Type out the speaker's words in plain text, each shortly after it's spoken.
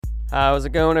How's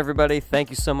it going, everybody? Thank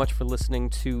you so much for listening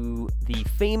to the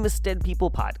Famous Dead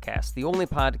People podcast, the only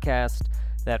podcast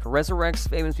that resurrects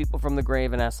famous people from the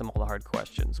grave and asks them all the hard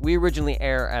questions. We originally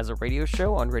air as a radio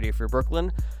show on Radio Free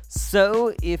Brooklyn,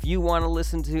 so if you want to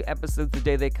listen to episodes the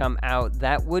day they come out,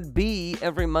 that would be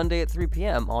every Monday at 3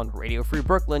 p.m. on Radio Free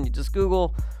Brooklyn. You just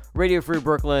Google Radio Free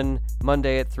Brooklyn,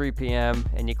 Monday at 3 p.m.,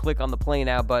 and you click on the Play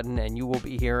Now button, and you will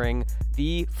be hearing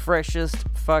the freshest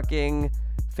fucking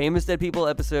Famous Dead People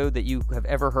episode that you have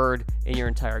ever heard in your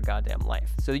entire goddamn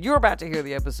life. So you're about to hear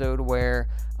the episode where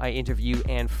I interview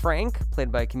Anne Frank,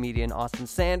 played by comedian Austin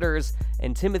Sanders,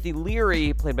 and Timothy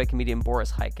Leary, played by comedian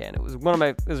Boris Hyken. It was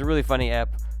a really funny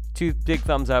ep. 2 big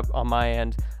thumbs up on my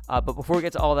end. But before we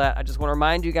get to all that, I just want to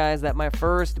remind you guys that my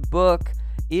first book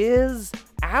is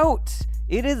out.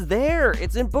 It is there.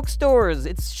 It's in bookstores.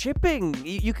 It's shipping.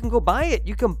 You can go buy it.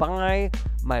 You can buy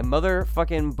my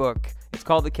motherfucking book. It's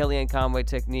called The Kellyanne Conway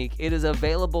Technique. It is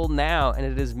available now, and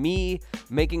it is me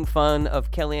making fun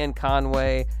of Kellyanne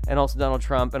Conway and also Donald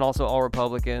Trump and also all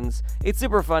Republicans. It's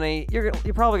super funny. You're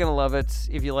probably going to love it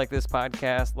if you like this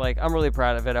podcast. Like, I'm really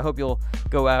proud of it. I hope you'll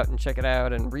go out and check it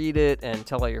out and read it and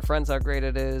tell all your friends how great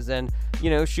it is. And,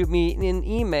 shoot me an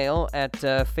email at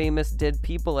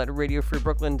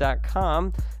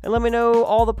famousdeadpeople@radiofreebrooklyn.com and let me know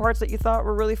all the parts that you thought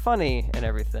were really funny and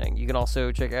everything. You can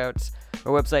also check out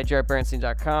my website,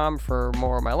 jarrettberenstein.com, for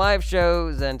more of my live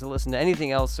shows and to listen to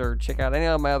anything else or check out any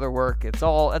of my other work.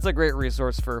 That's a great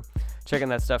resource for checking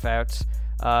that stuff out.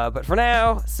 But for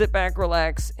now, sit back,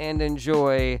 relax, and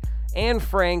enjoy Anne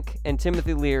Frank and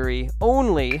Timothy Leary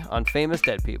only on Famous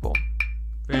Dead People.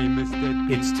 Famous Dead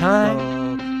People. It's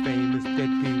time. Famous Dead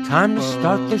People. Time to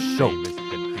start the show.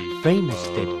 Famous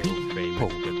Dead People.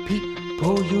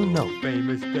 People you know.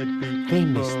 Famous Dead People.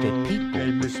 Famous Dead People.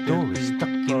 Famous With Dead stories stuck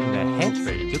in their heads.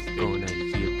 Famous You're gonna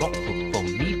hear all from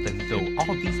even though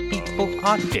all these people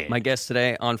are dead. My guests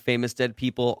today on Famous Dead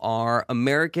People are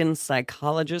American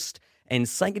psychologist and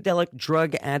psychedelic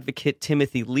drug advocate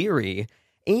Timothy Leary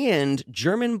and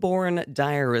German-born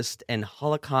diarist and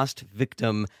Holocaust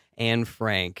victim Anne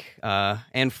Frank.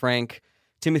 Anne Frank,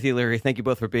 Timothy Leary, thank you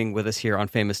both for being with us here on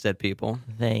Famous Dead People.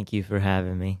 Thank you for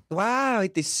having me. Wow,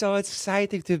 it is so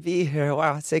exciting to be here.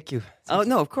 Wow, thank you. Oh,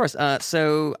 no, of course.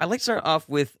 So I'd like to start off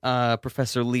with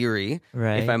Professor Leary,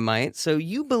 Right. if I might. So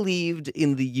you believed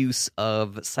in the use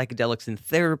of psychedelics in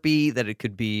therapy, that it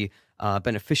could be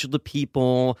beneficial to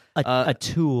people. A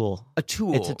tool. A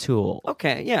tool. It's a tool.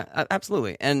 Okay, yeah,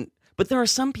 absolutely. But there are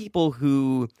some people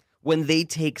who, when they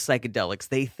take psychedelics,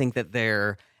 they think that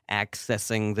they're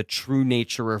accessing the true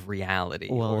nature of reality.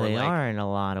 Well, or they like, are in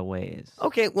a lot of ways.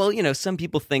 Okay, well, some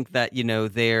people think that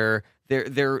they're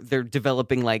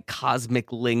developing like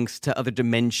cosmic links to other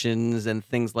dimensions and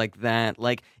things like that.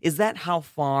 Like, is that how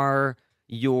far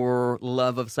your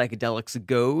love of psychedelics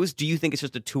goes? Do you think it's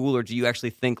just a tool, or do you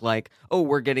actually think like, oh,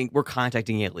 we're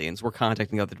contacting aliens, we're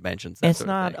contacting other dimensions? That It's sort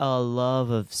of not thing? a love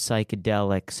of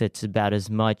psychedelics. It's about as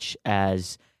much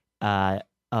as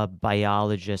a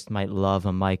biologist might love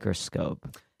a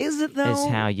microscope. Is it though? Is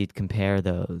how you'd compare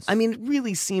those. I mean, it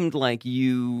really seemed like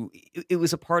it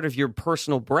was a part of your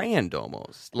personal brand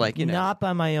almost. Like, Not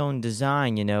by my own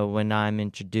design. When I'm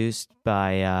introduced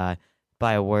by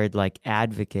a word like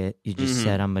advocate, you just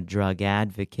said I'm a drug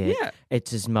advocate. Yeah.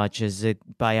 It's as much as a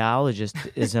biologist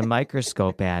is a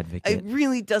microscope advocate. It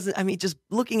really doesn't. I mean, just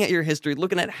looking at your history,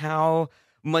 looking at how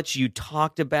much you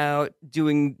talked about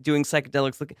doing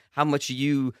psychedelics, look how much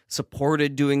you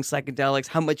supported doing psychedelics,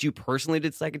 how much you personally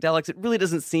did psychedelics. It really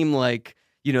doesn't seem like,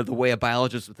 the way a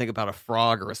biologist would think about a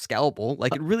frog or a scalpel.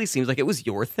 Like, it really seems like it was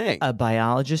your thing. A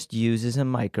biologist uses a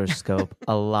microscope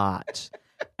a lot.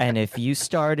 And if you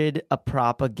started a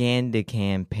propaganda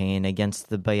campaign against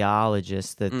the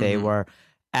biologists that they were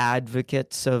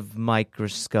advocates of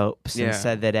microscopes Yeah. and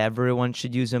said that everyone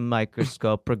should use a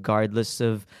microscope regardless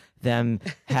of them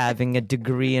having a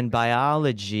degree in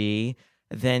biology,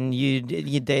 then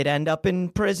they'd end up in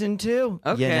prison too.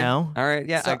 Okay. All right.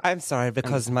 Yeah. So I'm sorry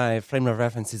because my frame of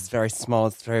reference is very small.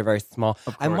 It's very, very small.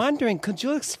 I'm wondering, could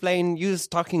you explain? You was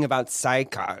talking about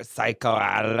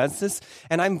psychoanalysis,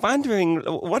 and I'm wondering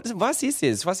what is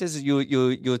this? What is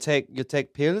you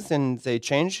take pills and they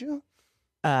change you?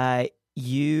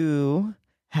 You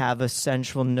have a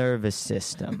central nervous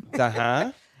system.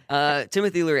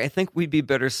 Timothy Leary, I think we'd be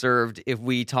better served if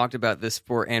we talked about this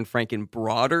for Anne Frank in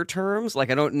broader terms.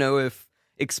 Like, I don't know if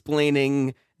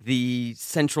explaining the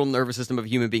central nervous system of a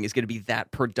human being is going to be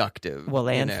that productive. Well,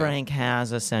 Anne Frank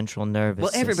has a central nervous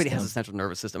system. Well, everybody has a central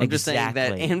nervous system. I'm just saying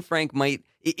that Exactly. Anne Frank might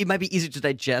be easier to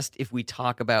digest if we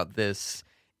talk about this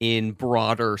in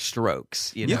broader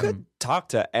strokes. You You know? could talk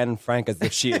to Anne Frank as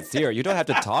if she is here. You don't have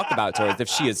to talk about her as if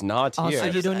she is not Also,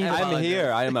 here. you don't need I'm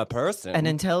here. I am a person. an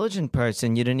intelligent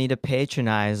person. You don't need to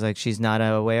patronize like she's not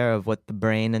aware of what the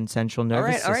brain and central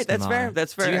nervous system all right, that's fair. are.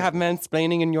 That's fair. Do you have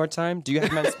mansplaining in your time? Do you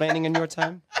have mansplaining in your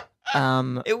time?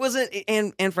 It wasn't,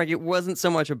 and Frank, it wasn't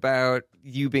so much about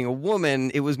you being a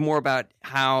woman. It was more about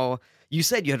how you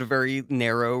said you had a very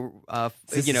narrow,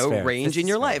 This is fair. range This in is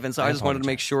your fair. life, and so I I just wanted to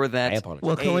make apologize. sure I that. apologize.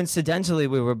 Well, coincidentally,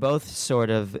 we were both sort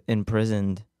of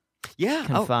imprisoned, Yeah,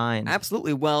 confined.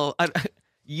 absolutely. Well,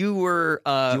 you were.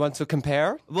 Do you want to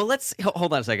compare? Well, let's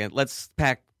hold on a second. Let's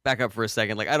back up for a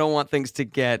second. Like, I don't want things to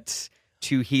get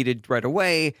too heated right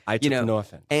away. I took no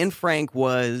offense. Anne Frank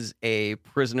was a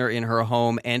prisoner in her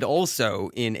home and also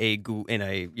in a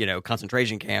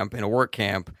concentration camp, in a work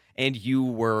camp, and you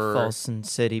were Folsom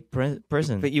City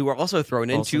prison. but you were also thrown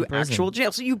Folsom into prison. actual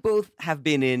jail. So you both have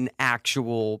been in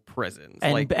actual prisons,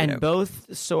 and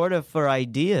both sort of for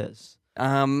ideas.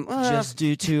 Just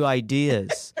due to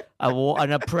ideas.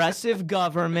 An oppressive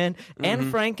government. Anne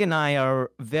Frank and I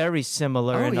are very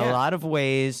similar in a lot of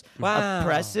ways. Wow.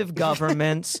 Oppressive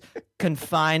Governments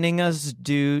confining us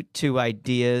due to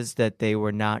ideas that they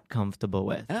were not comfortable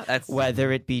with, that's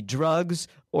whether it be drugs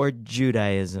or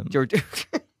Judaism.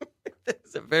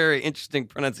 That's a very interesting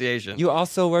pronunciation. You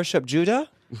also worship Judah?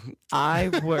 I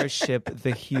worship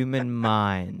the human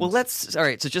mind. Well, all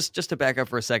right. So just to back up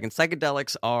for a second,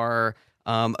 psychedelics are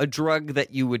a drug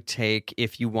that you would take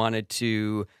if you wanted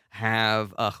to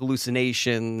have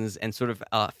hallucinations and sort of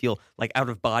feel like out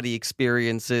of body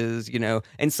experiences, you know.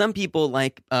 And some people,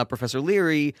 like Professor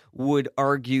Leary, would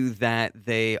argue that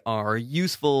they are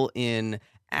useful in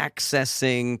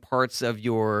accessing parts of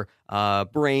your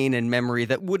brain and memory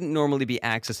that wouldn't normally be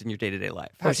accessed in your day-to-day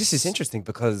life. Oh, this is interesting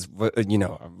because, when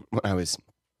I was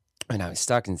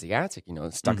stuck in the attic,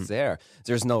 stuck there,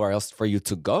 there's nowhere else for you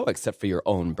to go except for your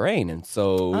own brain. And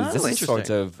so this is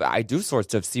I do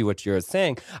sort of see what you're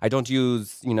saying. I don't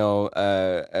use,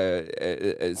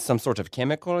 some sort of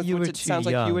chemical, is You what were it too sounds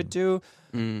like you young. would do.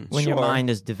 when your Sure. mind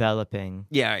is developing.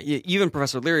 Yeah, even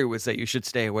Professor Leary would say you should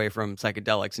stay away from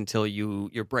psychedelics until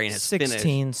your brain has 16,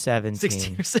 finished. 17.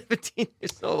 16 or 17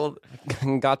 years old.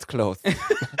 Got close.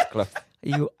 Got close.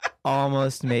 You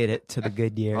almost made it to the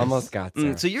good years. Almost got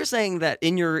there. So you're saying that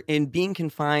in being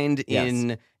confined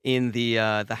Yes. in the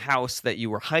house that you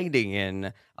were hiding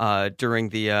in during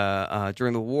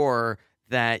the war,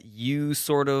 that you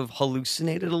sort of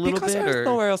hallucinated a little because bit, there's or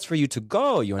nowhere else for you to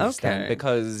go, you understand? Okay.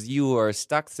 Because you are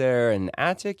stuck there in an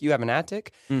attic. You have an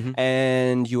attic,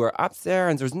 and you are up there,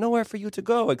 and there's nowhere for you to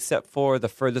go except for the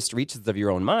furthest reaches of your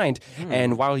own mind.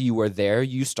 And while you are there,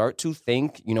 you start to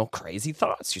think, crazy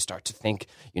thoughts. You start to think,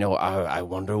 I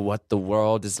wonder what the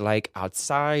world is like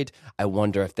outside. I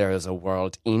wonder if there is a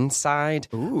world inside.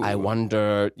 I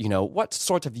wonder, what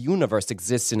sort of universe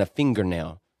exists in a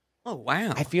fingernail. Oh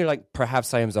wow! I feel like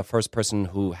perhaps I am the first person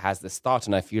who has this thought,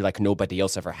 and I feel like nobody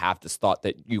else ever had this thought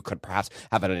that you could perhaps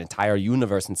have an entire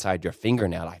universe inside your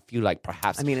fingernail. I feel like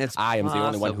perhaps I am the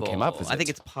only one who came up with it. I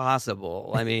think it's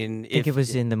possible. I mean, I think it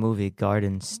was in the movie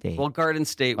Garden State. Well, Garden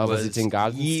State was it in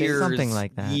Garden State? years, Something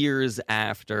like that. Years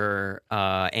after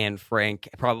Anne Frank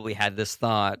probably had this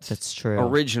thought. That's true.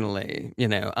 Originally,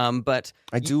 but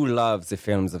I do love the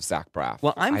films of Zach Braff.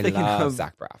 well, I'm thinking love of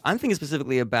Zach Braff. I'm thinking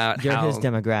specifically about You're how his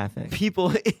demographic.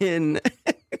 people in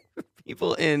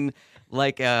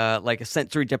like a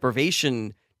sensory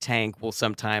deprivation tank will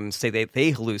sometimes say they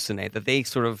hallucinate, that they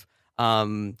sort of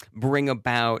bring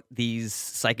about these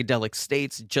psychedelic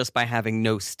states just by having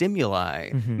no stimuli.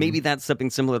 Maybe that's something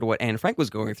similar to what Anne Frank was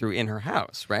going through in her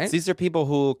house, right? These are people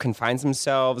who confine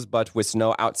themselves, but with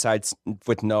no outside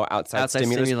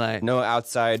stimulus, stimuli. no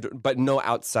outside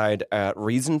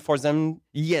reason for them.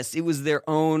 Yes, it was their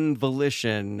own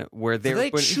volition where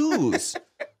They choose.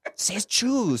 They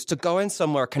choose to go in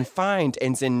somewhere confined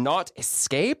and then not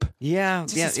escape. Yeah,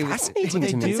 This yeah, is it was- fascinating They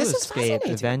to me. do This is escape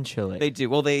fascinating. eventually. They do.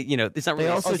 Well, it's not really.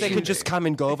 also They could just come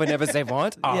and go whenever they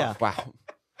want. Oh, Yeah. wow.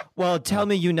 Well, tell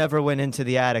me you never went into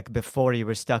the attic before you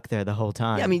were stuck there the whole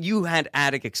time. Yeah, I mean, you had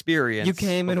attic experience. you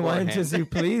came and went beforehand. as you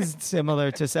pleased,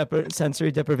 similar to separate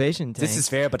sensory deprivation tanks. This is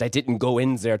fair, but I didn't go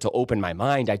in there to open my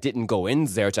mind. I didn't go in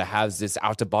there to have this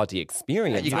out-of-body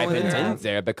experience. you go I in went there. in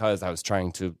there because I was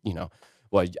trying to,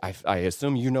 well, I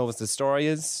assume you know what the story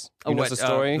is? You know What, the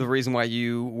story? the reason why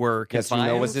you were Yes, you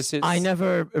confined. know what this is? I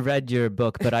never read your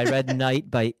book, but I read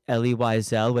Night by Elie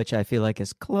Wiesel, which I feel like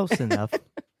is close enough.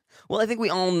 Well, I think we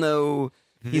all know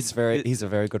He's a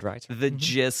very good writer. the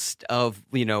gist of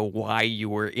why you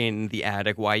were in the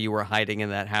attic, why you were hiding in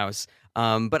that house.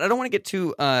 But I don't want to get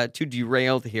too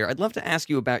derailed here. I'd love to ask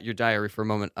you about your diary for a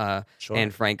moment, Sure.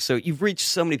 Anne Frank. So you've reached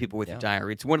so many people with your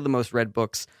diary. It's one of the most read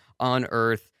books on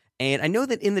earth. And I know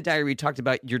that in the diary you talked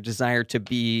about your desire to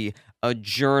be a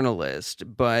journalist,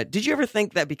 but did you ever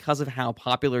think that because of how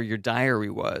popular your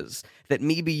diary was, that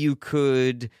maybe you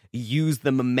could use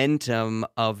the momentum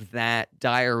of that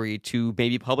diary to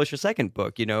maybe publish a second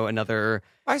book, another...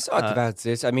 I thought about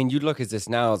this. I mean, you look at this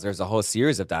now, there's a whole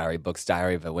series of diary books,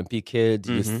 Diary of a Wimpy Kid.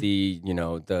 You see,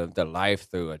 the life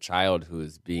through a child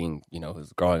who's being,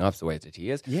 who's growing up the way that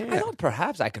he is. Yeah. I thought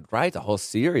perhaps I could write a whole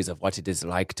series of what it is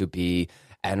like to be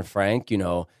Anne Frank,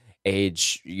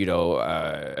 age,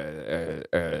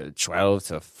 12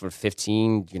 to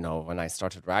 15, when I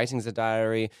started writing the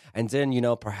diary. And then,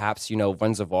 perhaps,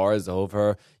 once the war is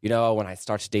over, when I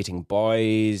started dating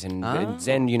boys and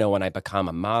then, when I become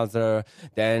a mother,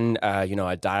 then,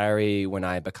 a diary when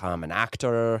I become an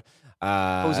actor.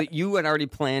 was it you had already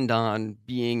planned on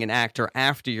being an actor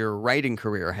after your writing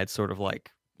career had sort of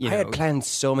like... I had planned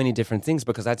so many different things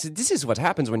because this is what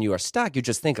happens when you are stuck. You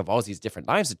just think of all these different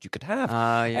lives that you could have.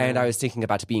 And I was thinking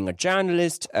about being a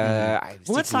journalist. I was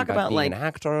let's talk about being an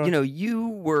actor.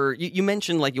 You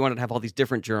mentioned like you wanted to have all these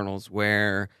different journals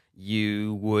where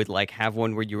you would like have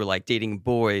one where you were like dating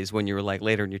boys when you were like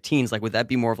later in your teens. Like, would that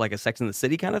be more of like a Sex and the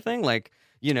City kind of thing? Like,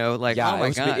 oh my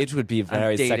God, it would be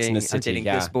very Sex and the City. I'm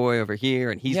dating this boy over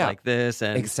here, and he's like this,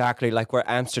 and exactly like where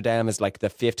Amsterdam is like the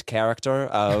fifth character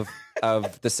of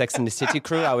the Sex and the City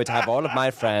crew. I would have all of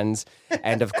my friends,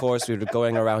 and of course we were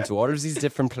going around to all of these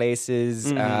different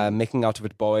places, making out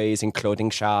with boys in clothing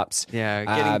shops. Yeah,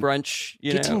 getting brunch.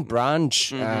 Getting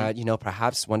brunch.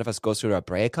 Perhaps one of us goes through a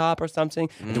breakup or something,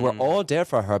 and we're all there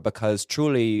for her because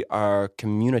truly our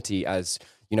community as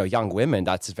young women,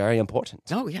 that's very important.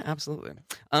 Oh, yeah, absolutely.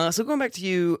 So going back to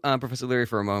you, Professor Leary,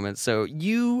 for a moment. So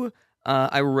you,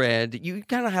 I read, you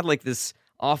kind of had like this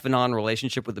off and on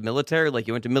relationship with the military. Like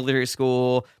you went to military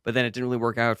school, but then it didn't really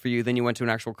work out for you. Then you went to an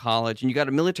actual college and you got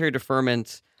a military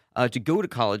deferment to go to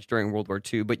college during World War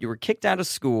II, but you were kicked out of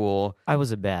school. I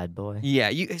was a bad boy. Yeah,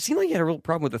 it seemed like you had a real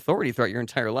problem with authority throughout your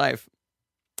entire life.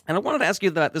 And I wanted to ask you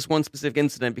about this one specific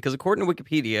incident because according to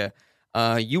Wikipedia,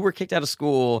 you were kicked out of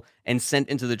school and sent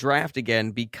into the draft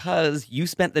again because you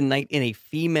spent the night in a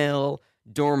female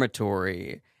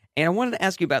dormitory. And I wanted to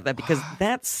ask you about that because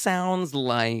that sounds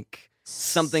like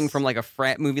something from like a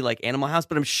frat movie like Animal House,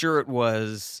 but I'm sure it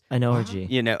was an orgy.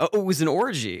 It was an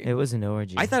orgy. It was an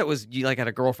orgy. I thought it was you like had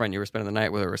a girlfriend you were spending the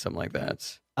night with her or something like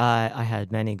that. I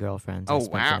had many girlfriends I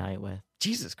spent the night with.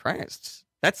 Jesus Christ.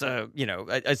 That's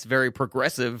it's very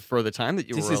progressive for the time that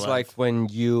you were alive. This is like when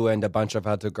you and a bunch of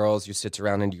other girls, you sit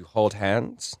around and you hold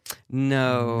hands?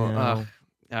 No.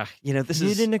 You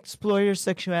didn't explore your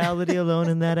sexuality alone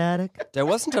in that attic? There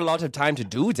wasn't a lot of time to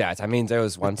do that. I mean, there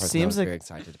was one person I was very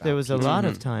excited about. There was a lot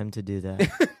of time to do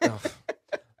that.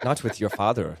 Not with your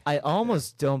father. I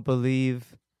almost don't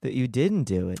believe that you didn't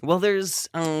do it. Well, there's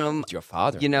your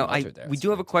father. We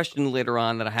do have a question later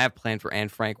on that I have planned for Anne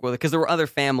Frank. Well, because there were other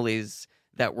families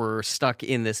that were stuck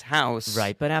in this house.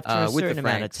 Right, but after a certain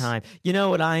amount of time. You know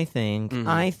what I think?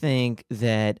 I think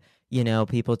that,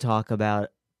 people talk about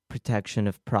protection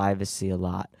of privacy a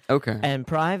lot. Okay. And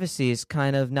privacy is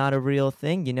kind of not a real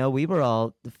thing. We were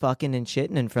all fucking and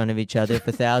shitting in front of each other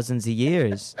for thousands of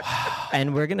years.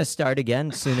 And we're going to start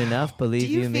again soon enough, believe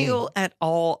you me. Do you feel at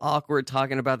all awkward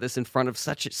talking about this in front of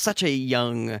such a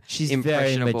young, She's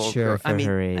impressionable very mature girl? for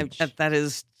her age. That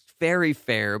is very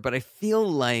fair, but I feel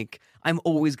like I'm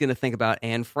always going to think about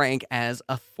Anne Frank as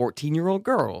a 14-year-old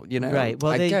girl, Right.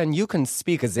 Well, again, you can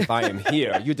speak as if I am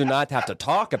here. You do not have to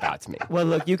talk about me. Well,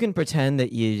 look, you can pretend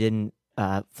that you didn't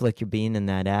flick your bean in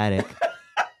that attic.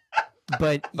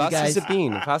 But you guys, Was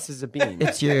is a bean.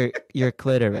 It's your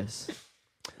clitoris.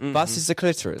 Was is a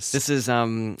clitoris. This is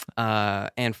Anne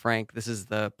Frank. This is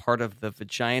the part of the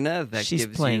vagina that She's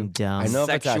gives playing you dumb. I know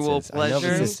sexual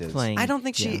pleasure. I don't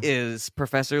think she is,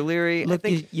 Professor Leary. Look, I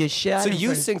think you shat. So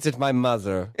you think that my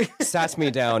mother sat me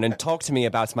down and talked to me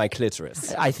about my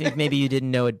clitoris? I think maybe you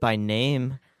didn't know it by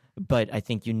name, but I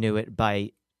think you knew it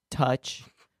by touch,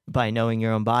 by knowing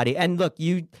your own body. And look,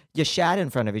 you shat in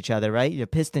front of each other, right? You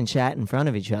pissed and shat in front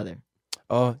of each other.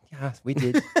 Oh, yeah, we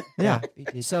did. Yeah. We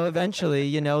did. So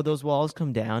eventually, those walls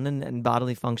come down and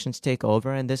bodily functions take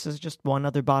over, and this is just one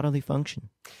other bodily function.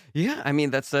 Yeah, I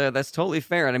mean, that's totally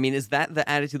fair. And I mean, is that the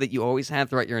attitude that you always had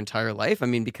throughout your entire life? I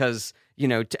mean, because,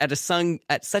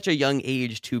 at such a young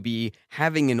age to be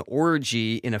having an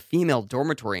orgy in a female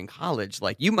dormitory in college.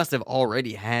 Like, you must have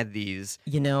already had these.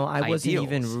 I wasn't ideals.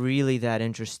 even really that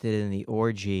interested in the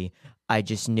orgy. I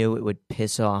just knew it would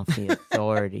piss off the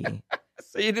authority.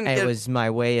 So you didn't It get was my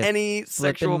way of any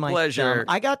sexual flipping my pleasure. thumb.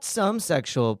 I got some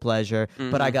sexual pleasure,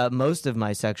 but I got most of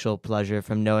my sexual pleasure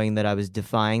from knowing that I was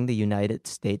defying the United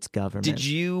States government. Did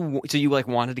you? So you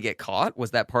wanted to get caught?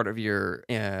 Was that part of your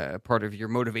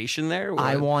motivation there?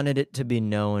 I Or- wanted it to be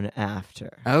known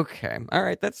after. Okay, all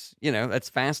right. That's that's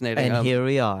fascinating. And here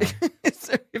we are.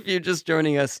 So if you're just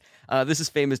joining us, this is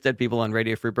Famous Dead People on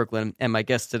Radio Free Brooklyn, and my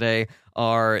guests today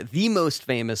are the most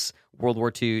famous World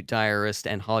War II diarist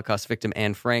and Holocaust victim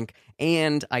Anne Frank,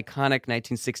 and iconic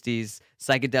 1960s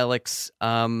psychedelics.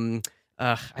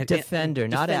 Defender,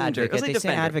 not Defender. advocate. Let's say They say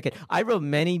defender. advocate. I wrote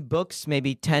many books,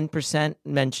 maybe 10%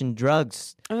 mention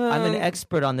drugs. I'm an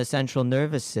expert on the central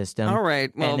nervous system. All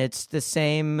right, well- and it's the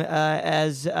same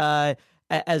as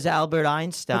Albert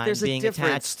Einstein there's a being difference.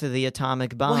 attached to the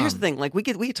atomic bomb. Well, here's the thing. Like,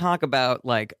 we talk about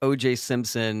like O.J.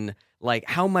 Simpson, like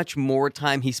how much more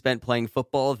time he spent playing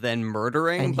football than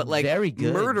murdering, And but like very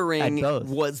good murdering at both.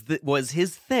 was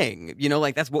his thing.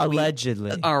 Like that's what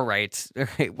Allegedly. All right.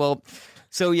 Well,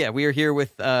 so yeah, we are here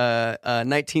with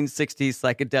 1960s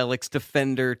psychedelics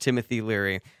defender Timothy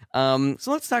Leary. So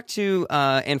let's talk to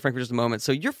Anne Frank for just a moment.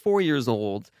 So you're 4 years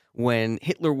old when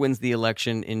Hitler wins the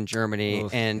election in Germany,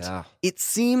 Oof, and yeah. it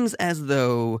seems as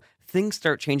though things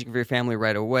start changing for your family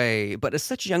right away. But as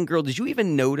such a young girl, did you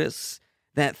even notice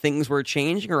that things were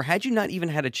changing, or had you not even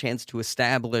had a chance to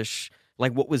establish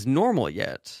like what was normal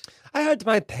yet? I heard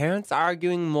my parents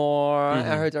arguing more. I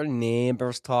heard our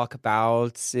neighbors talk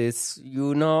about this.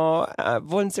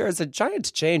 Once there's a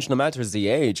giant change, no matter the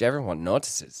age, everyone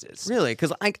notices this. Really?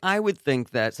 Because I would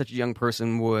think that such a young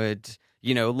person would,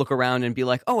 look around and be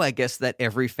like, oh, I guess that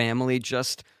every family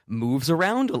just moves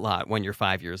around a lot when you're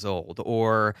 5 years old,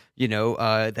 or,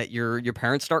 that your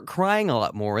parents start crying a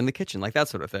lot more in the kitchen, like that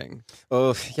sort of thing.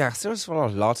 Oh, yes, there was a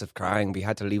lot of crying. We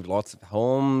had to leave lots of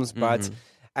homes, but...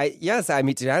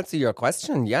 to answer your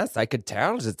question, yes, I could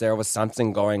tell that there was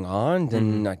something going on,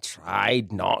 and I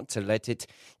tried not to let it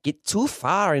get too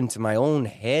far into my own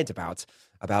head about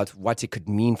what it could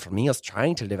mean for me. I was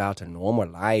trying to live out a normal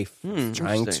life, I was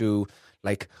trying interesting. to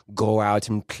go out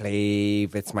and play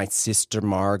with my sister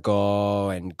Margot,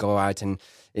 and go out and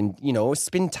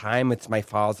spend time with my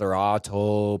father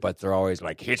Otto, but they're always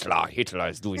like, Hitler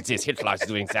is doing this, Hitler is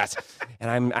doing that. And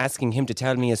I'm asking him to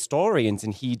tell me a story, and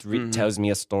then he tells me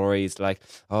a story. It's like,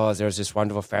 oh, there's this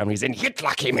wonderful family, then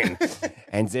Hitler came in.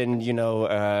 And then,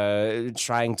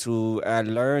 trying to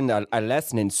learn a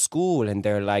lesson in school, and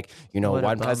they're like, What a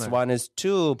 1 + bummer. 1 is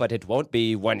 2, but it won't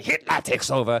be when Hitler takes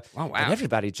over. Oh, wow. And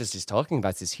everybody just is talking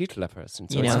about this Hitler person,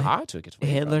 so it's hard to get away from.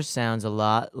 Hitler sounds a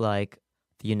lot like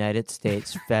the United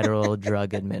States Federal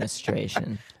Drug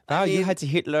Administration. Wow, you had to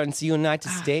Hitler in the United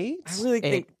States? I really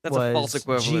think It that's a false was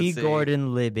equivalency. G.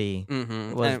 Gordon Libby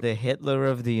Mhm. was And- the Hitler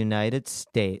of the United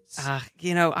States. I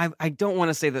don't want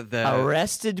to say that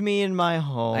Arrested me in my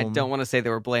home. I don't want to say they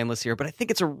were blameless here, but I think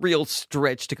it's a real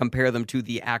stretch to compare them to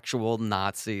the actual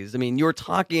Nazis. I mean, you're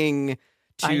talking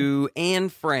to Anne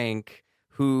Frank,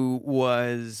 who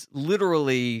was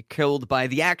literally killed by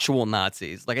the actual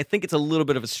Nazis. Like, I think it's a little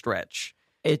bit of a stretch.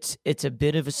 It's a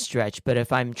bit of a stretch, but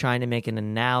if I'm trying to make an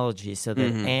analogy so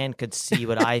that Anne could see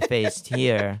what I faced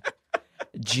here,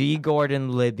 G.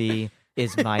 Gordon Libby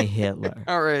is my Hitler.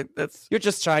 All right, that's. You're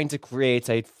just trying to create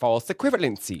a false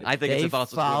equivalency. I think They it's a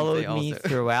false followed equivalency me also.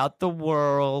 throughout the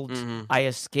world. I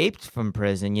escaped from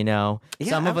prison, Yeah,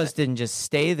 Some of us didn't just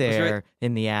stay there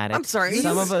in the attic. I'm sorry,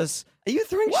 Some you- of us... Are you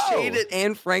throwing shade at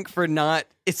Anne Frank for not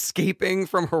escaping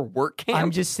from her work camp? I'm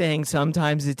just saying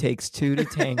sometimes it takes two to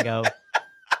tango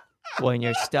when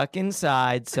you're stuck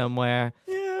inside somewhere.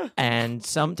 Yeah. And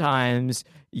sometimes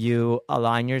you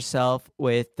align yourself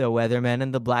with the Weathermen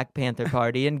and the Black Panther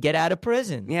Party and get out of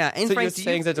prison. Yeah, Anne So Frank, you're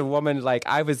saying that a woman, like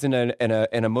I was in an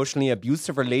emotionally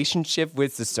abusive relationship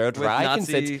with the Third With Reich,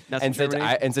 Nazi Germany?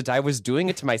 and that I was doing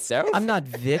it to myself? I'm not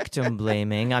victim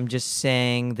blaming. I'm just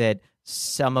saying that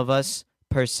some of us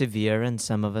persevere and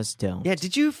some of us don't. Yeah,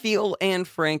 did you feel, Anne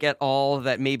Frank, at all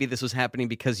that maybe this was happening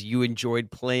because you enjoyed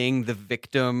playing the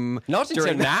victim? Not until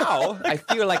during now. I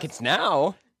feel like it's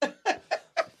now.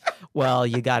 Well,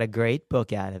 you got a great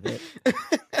book out of it.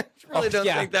 I really don't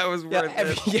think that was worth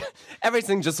it.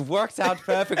 Everything just worked out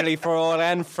perfectly for old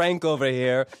Anne Frank over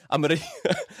here. I'm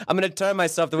gonna turn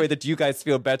myself the way that you guys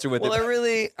feel better with Well,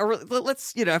 it.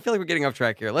 let's, I feel like we're getting off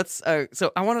track here. Let's,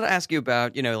 so I wanted to ask you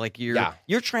about, like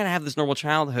you're trying to have this normal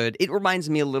childhood. It reminds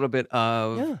me a little bit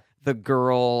of the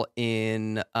girl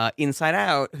in Inside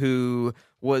Out who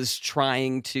was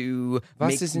trying to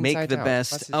make the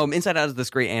best. Inside Out is this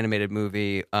great animated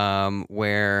movie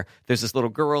where there's this little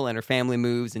girl and her family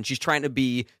moves, and she's trying to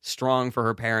be strong for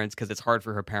her parents because it's hard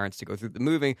for her parents to go through the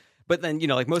moving. But then,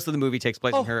 like most of the movie takes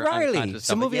place in her Riley. unconscious It's a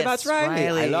self. movie about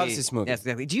Riley. I love this movie. Yes,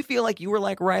 exactly. Do you feel like you were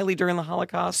like Riley during the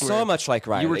Holocaust? So much like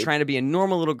Riley. You were trying to be a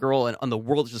normal little girl, and the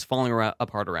world is just falling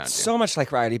apart around you. So much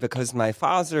like Riley, because my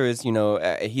father is,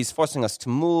 he's forcing us to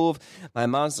move. My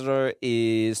mother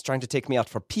is trying to take me out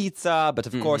for pizza, but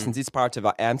of course, in this part of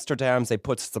Amsterdam, they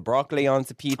put the broccoli on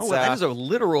the pizza. Oh, well, that is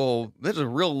a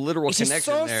real literal It's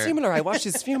connection so there. similar. I watch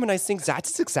this film and I think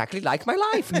that's exactly like my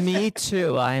life. Me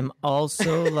too. I'm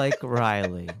also like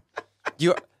Riley.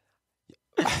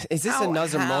 Is this How-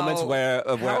 another how- moment where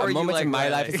how are a you moment like in my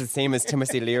Riley? life is the same as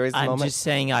Timothy Leary's I'm moment? just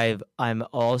saying I'm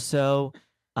also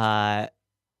a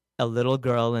little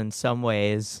girl in some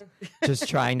ways, just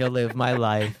trying to live my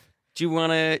life. Do you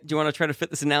want to try to fit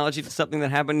this analogy to something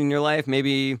that happened in your life?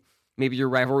 Maybe your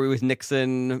rivalry with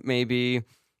Nixon. Maybe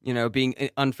being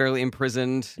unfairly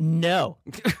imprisoned. No,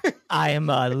 I am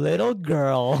a little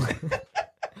girl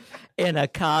in a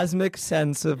cosmic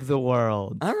sense of the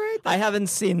world. All right. I haven't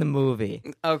seen the movie.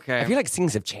 Okay. I feel like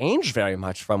things have changed very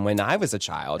much from when I was a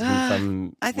child and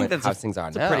from I think that's how things are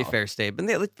it's now. a pretty fair statement.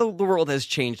 The world has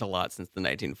changed a lot since the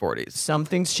 1940s.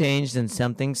 Something's changed and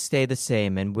some things stay the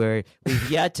same, and we've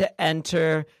yet to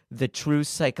enter the true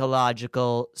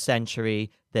psychological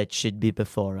century that should be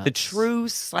before us. The true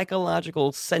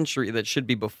psychological century that should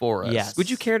be before us. Yes. Would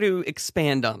you care to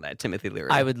expand on that, Timothy Leary?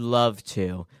 I would love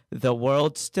to. The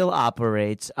world still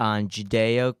operates on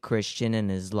Judeo-Christian and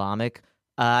Islamic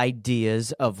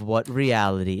ideas of what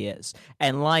reality is.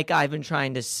 And like I've been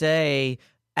trying to say,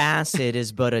 acid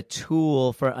is but a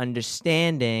tool for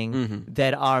understanding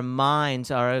that our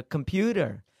minds are a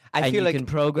computer. I and feel you like can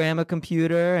program a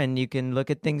computer and you can look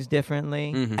at things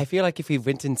differently. I feel like if we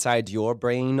went inside your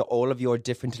brain, all of your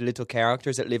different little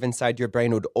characters that live inside your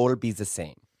brain would all be the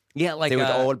same. yeah, like They would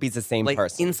all be the same like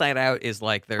person. Inside Out is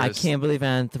like there's. I can't believe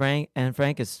Anne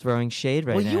Frank is throwing shade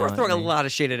right Well, now. you are at throwing a me. lot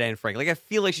of shade at Anne Frank. Like I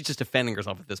feel like she's just defending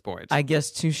herself at this point. I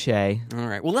guess touche. All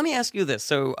right. Well, let me ask you this.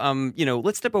 So,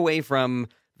 let's step away from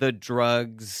the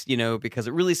drugs, because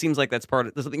it really seems like that's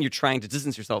something you're trying to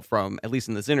distance yourself from, at least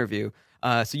in this interview.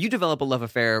 So you develop a love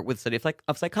affair with the study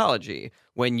of psychology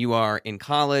when you are in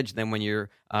college, then when you're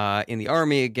in the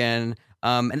army again,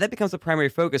 and that becomes the primary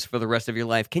focus for the rest of your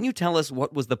life. Can you tell us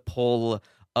what was the pull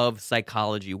of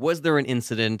psychology? Was there an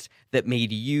incident that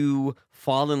made you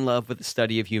fall in love with the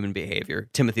study of human behavior?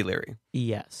 Timothy Leary.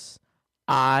 Yes.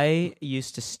 I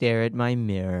used to stare at my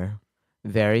mirror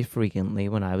very frequently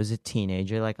when I was a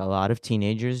teenager, like a lot of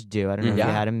teenagers do. I don't know if you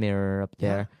Yeah. had a mirror up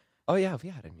there. Oh, yeah, we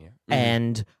had him here.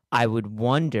 And I would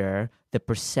wonder the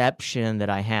perception that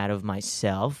I had of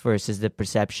myself versus the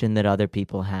perception that other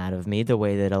people had of me, the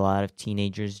way that a lot of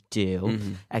teenagers do,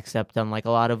 except unlike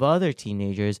a lot of other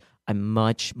teenagers, I'm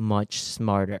much, much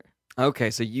smarter.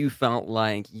 Okay, so you felt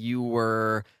like you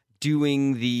were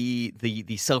doing the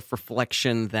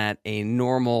self-reflection that a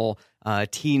normal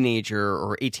teenager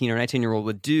or 18 or 19-year-old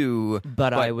would do,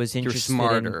 But I was you're interested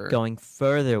smarter. in going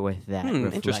further with that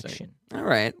Interesting. reflection. All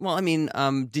right. Well, I mean,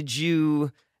 did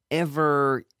you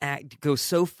ever go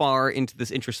so far into this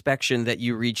introspection that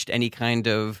you reached any kind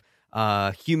of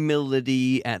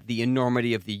humility at the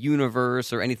enormity of the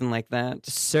universe or anything like that?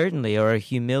 Certainly, or a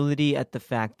humility at the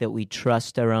fact that we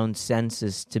trust our own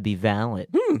senses to be valid.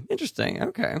 Interesting.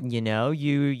 Okay. You know,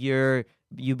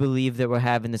 you believe that we're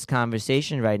having this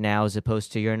conversation right now as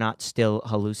opposed to you're not still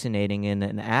hallucinating in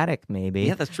an attic, maybe.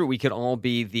 Yeah, that's true. We could all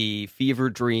be the fever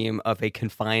dream of a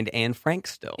confined Anne Frank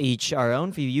still. Each our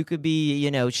own view. You could be,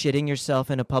 shitting yourself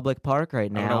in a public park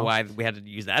right I now. don't know why we had to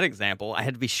use that example. I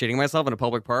had to be shitting myself in a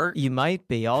public park. You might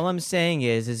be. All I'm saying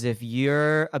is if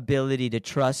your ability to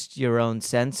trust your own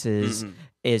senses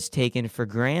is taken for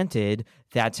granted,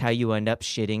 that's how you end up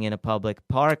shitting in a public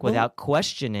park without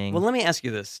questioning. Well, let me ask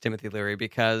you this, Timothy Leary,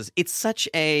 because it's such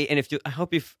a, and I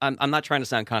hope I'm not trying to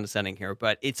sound condescending here,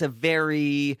 but it's a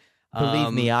very,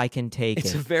 Believe me, I can take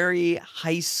it's it. a very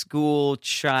high school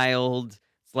child,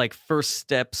 like first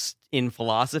steps in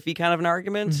philosophy kind of an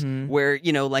argument where,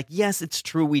 yes, it's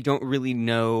true. We don't really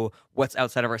know what's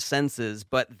outside of our senses,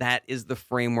 but that is the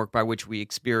framework by which we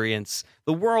experience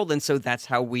the world. And so that's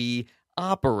how we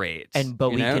operate. But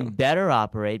we can better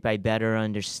operate by better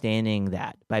understanding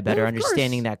that,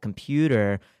 understanding that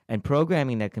computer and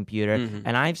programming that computer.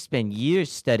 And I've spent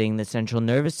years studying the central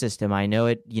nervous system. I know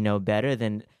it, better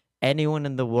than anyone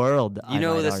in the world. You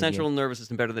know might the argue. central nervous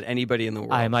system better than anybody in the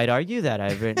world. I might argue that.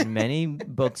 I've written many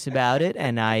books about it,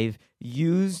 and I've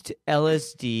used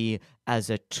LSD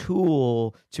as a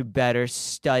tool to better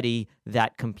study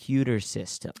that computer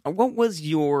system. What was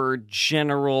your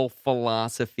general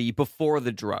philosophy before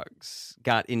the drugs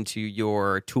got into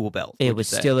your tool belt? It was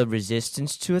still a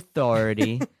resistance to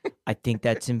authority. I think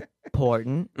that's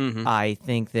important. Mm-hmm. I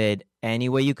think that any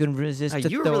way you can resist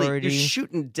authority. You're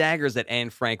shooting daggers at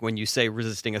Anne Frank when you say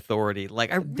resisting authority.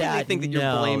 Like, I really think that you're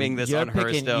blaming this on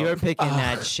her still. You're picking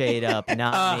that shade up,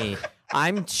 not me.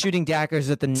 I'm shooting daggers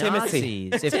at the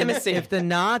Nazis. If the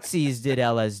Nazis did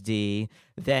LSD,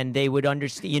 then they would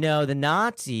understand. You know, the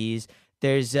Nazis,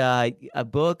 there's a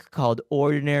book called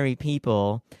Ordinary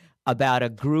People about a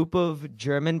group of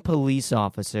German police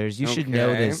officers. You should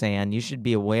know this, Anne. You should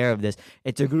be aware of this.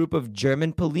 It's a group of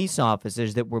German police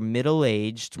officers that were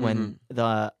middle-aged when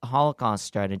the Holocaust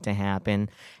started to happen.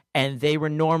 And they were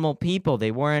normal people.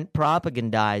 They weren't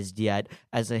propagandized yet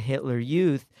as a Hitler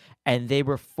youth. And they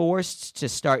were forced to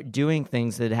start doing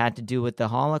things that had to do with the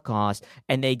Holocaust.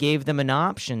 And they gave them an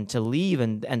option to leave.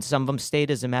 And some of them stayed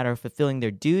as a matter of fulfilling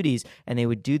their duties. And they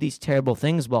would do these terrible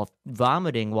things while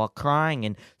vomiting, while crying,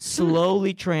 and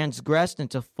slowly transgressed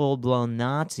into full-blown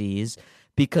Nazis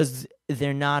because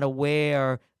they're not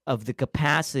aware of the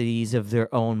capacities of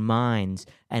their own minds.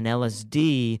 And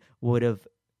LSD would have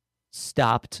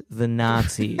stopped the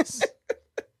Nazis.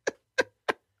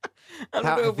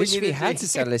 I wish we had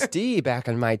this LSD back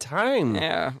in my time.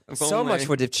 Yeah, So much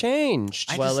would have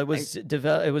changed. It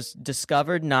was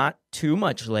discovered not too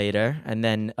much later, and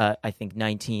then I think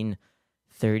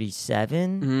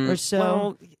 1937 or so.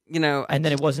 Well, you know, and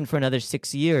then it wasn't for another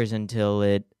 6 years until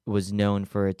it was known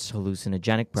for its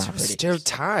hallucinogenic There properties. was still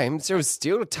time. There was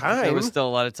still time. there was still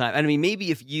a lot of time. I mean, maybe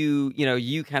if you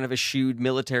kind of eschewed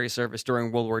military service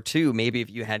during World War II, maybe if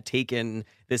you had taken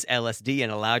this LSD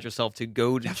and allowed yourself to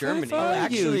go to Germany.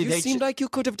 Actually, you seemed like you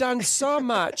could have done so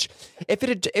much. If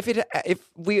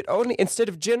we had only, instead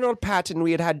of General Patton,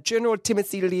 we had General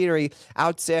Timothy Leary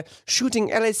out there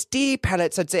shooting LSD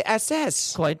pellets at the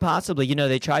SS. Quite possibly. You know,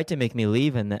 they tried to make me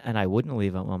leave, and I wouldn't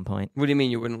leave at one point. What do you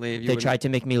mean you wouldn't leave? They tried to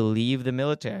make me leave the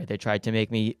military. They tried to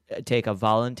make me take a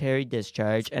voluntary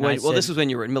discharge. And this was when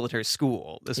you were in military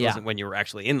school. This wasn't when you were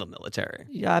actually in the military.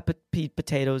 Yeah,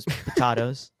 potatoes.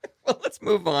 Well, let's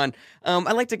move on.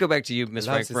 I'd like to go back to you, Ms.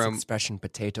 Frank. Loves this expression,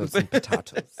 potatoes and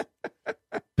potatoes.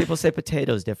 People say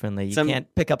potatoes differently. You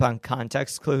can't pick up on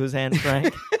context clues, Anne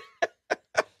Frank.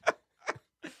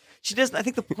 She doesn't. I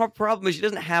think the problem is she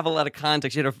doesn't have a lot of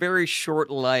context. She had a very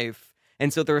short life,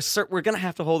 and so we're going to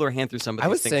have to hold her hand through some of these things. I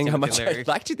was saying how much Larry. I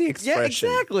liked the expression.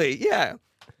 Yeah, exactly. Yeah.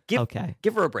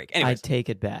 Give her a break. Anyways, I take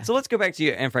it back. So let's go back to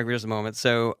you, Anne Frank, for just a moment.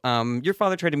 So your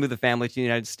father tried to move the family to the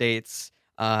United States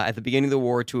at the beginning of the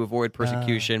war to avoid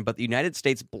persecution, but the United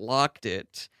States blocked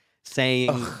it,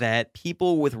 saying that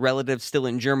people with relatives still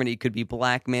in Germany could be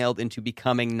blackmailed into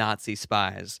becoming Nazi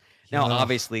spies. Now,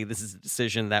 obviously, this is a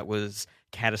decision that was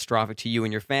catastrophic to you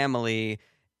and your family.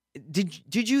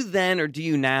 Did you then, or do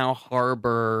you now,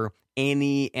 harbor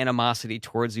any animosity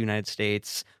towards the United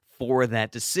States for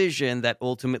that decision that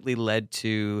ultimately led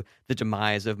to the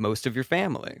demise of most of your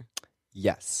family?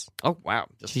 Yes. Oh, wow.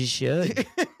 She should.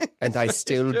 And I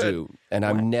still do. And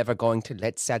I'm never going to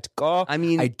let that go. I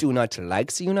mean, I do not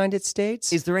like the United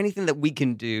States. Is there anything that we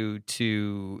can do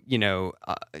to,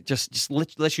 just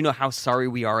let you know how sorry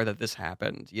we are that this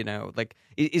happened? You know, like,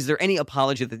 is there any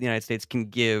apology that the United States can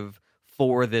give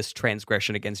for this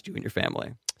transgression against you and your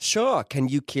family? Sure. Can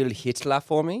you kill Hitler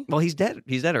for me? Well, he's dead.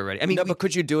 He's dead already. I mean, no, but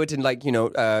could you do it in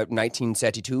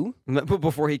 1932?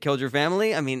 Before he killed your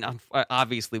family? I mean,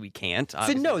 obviously we can't.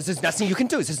 No, there's nothing you can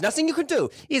do. There's nothing you can do.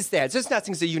 Is there? There's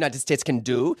nothing the United States can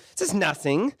do. There's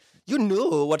nothing. You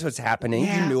knew what was happening.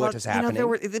 Yeah, you knew what was happening.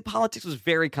 The politics was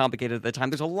very complicated at the time.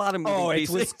 There's a lot of moving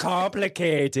pieces. It was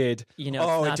complicated.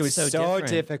 It was so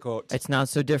difficult. It's not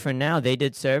so different now. They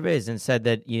did surveys and said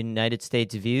that United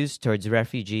States views towards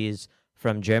refugees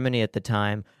from Germany at the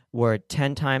time were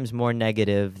 10 times more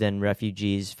negative than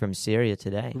refugees from Syria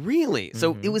today. Really?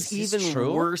 So it was Is this even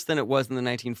true? worse than it was in the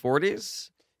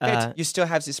 1940s? You still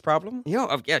have this problem?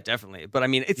 Yeah, definitely. But I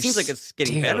mean, it seems like it's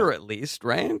getting better at least,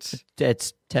 right?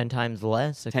 It's 10 times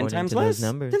less, 10 according times to less. those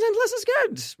numbers. 10 times less is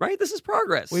good, right? This is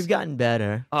progress. We've gotten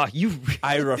better.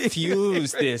 I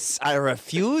refuse this. I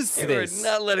refuse We're this.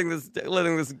 not letting this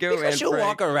go. Because Anne you Frank.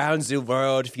 walk around the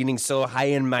world feeling so high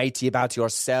and mighty about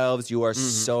yourselves. You are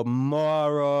so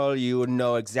moral. You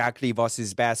know exactly what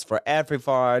is best for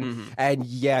everyone. And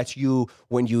yet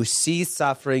when you see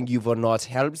suffering, you will not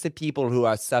help the people who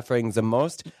are suffering the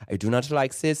most. I do not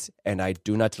like this, and I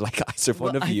do not like either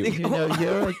one of you. You know,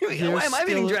 you're why am I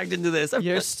being still- dragged into this?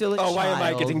 You're still a Oh, child. why am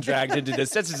I getting dragged into this?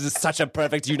 This is such a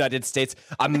perfect United States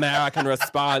American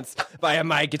response. Why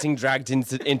am I getting dragged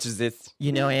into this?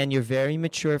 You know, Anne, you're very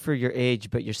mature for your age,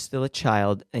 but you're still a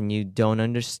child, and you don't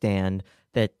understand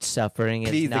that suffering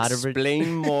Please is not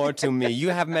explain more to me. You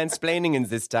have mansplaining in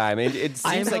this time. It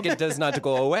seems like it does not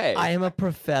go away. I am a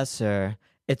professor.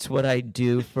 It's what I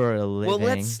do for a living. Well,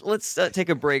 let's take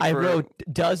a break. I for wrote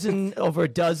over a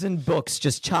dozen books,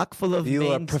 just chock full of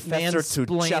You are professor to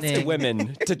just mansplaining.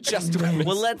 women. To just women.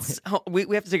 Well,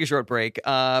 we have to take a short break,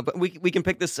 but we can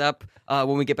pick this up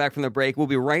when we get back from the break. We'll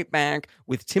be right back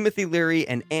with Timothy Leary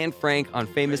and Anne Frank on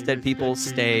Famous Dead People.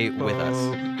 Stay with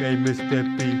us. Famous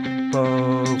dead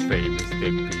people. Famous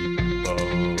dead people.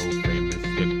 Famous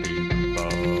dead people.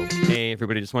 Hey,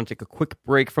 everybody, just want to take a quick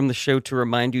break from the show to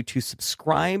remind you to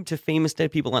subscribe to Famous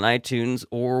Dead People on iTunes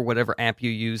or whatever app you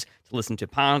use to listen to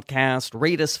podcasts,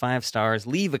 rate us 5 stars,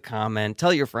 leave a comment,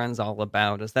 tell your friends all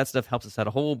about us. That stuff helps us out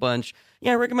a whole bunch.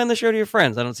 Yeah, recommend the show to your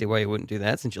friends. I don't see why you wouldn't do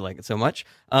that since you like it so much.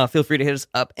 Feel free to hit us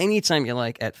up anytime you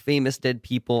like at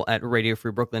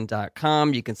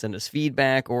famousdeadpeople@radiofreebrooklyn.com. You can send us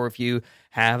feedback, or if you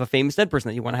have a famous dead person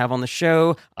that you want to have on the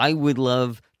show, I would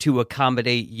love to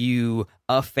accommodate you,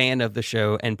 a fan of the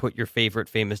show, and put your favorite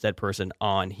famous dead person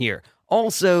on here.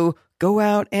 Also, go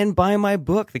out and buy my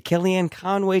book, The Kellyanne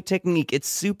Conway Technique. It's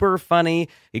super funny.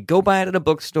 You go buy it at a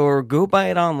bookstore, go buy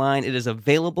it online. It is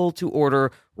available to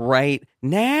order right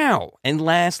now. And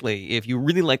lastly, if you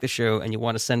really like the show and you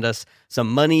want to send us some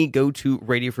money, go to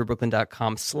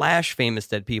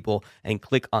radiofreebrooklyn.com/famousdeadpeople and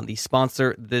click on the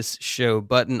sponsor this show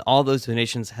button. All those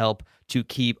donations help to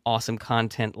keep awesome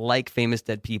content like Famous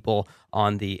Dead People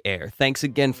on the air. Thanks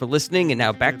again for listening, and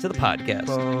now back to the podcast.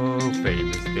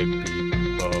 Famous dead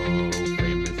people.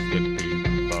 Famous dead people.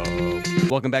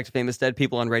 Welcome back to Famous Dead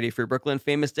People on Radio Free Brooklyn.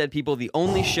 Famous Dead People, the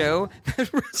only show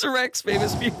that resurrects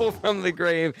famous people from the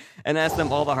grave and asks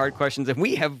them all the hard questions. And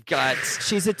we have got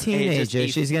She's a teenager.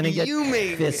 She's going to get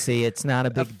fuming- pissy. It's not a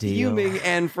big deal. fuming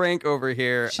Anne Frank over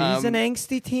here. She's an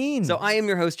angsty teen. So I am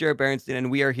your host, Jared Berenstein, and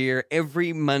we are here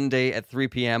every Monday at 3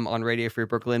 p.m. on Radio Free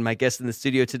Brooklyn. My guests in the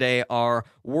studio today are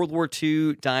World War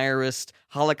II diarist,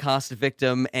 Holocaust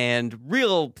victim, and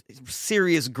real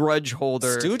serious grudge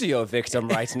holder. Studio victim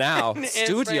right now.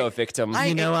 Studio Frank, victim.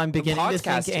 you know, I'm beginning to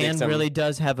podcast think Anne victim. really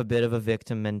does have a bit of a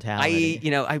victim mentality.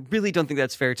 I really don't think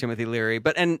that's fair, Timothy Leary.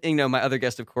 But, my other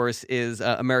guest, of course, is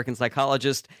American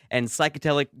psychologist and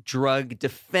psychedelic drug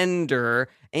defender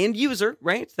and user,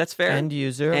 right? That's fair. End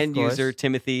user, of And course. user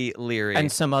Timothy Leary.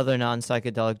 And some other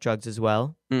non-psychedelic drugs as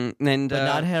well. And But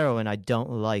not heroin. I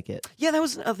don't like it. yeah, that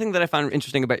was another thing that I found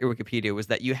interesting about your Wikipedia was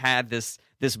that you had this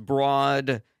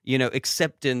broad,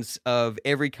 acceptance of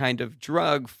every kind of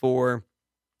drug for,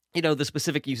 the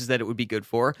specific uses that it would be good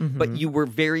for, but you were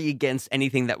very against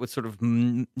anything that would sort of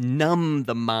numb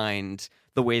the mind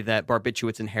the way that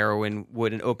barbiturates and heroin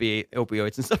would and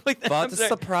opioids and stuff like that. What I'm a sorry.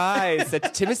 surprise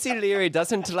that Timothy Leary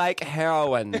doesn't like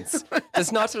heroines.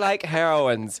 Does not like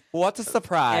heroines. What a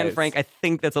surprise. And Frank, I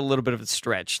think that's a little bit of a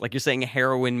stretch. Like you're saying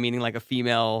heroine meaning like a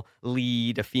female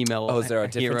lead, a female Oh, is there a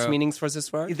different hero. meanings for this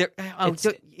word? I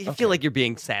feel like you're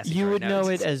being sassy. You right would now. know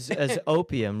it as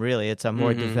opium, really. It's a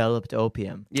more developed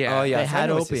opium. Yeah. Oh, yeah. They had I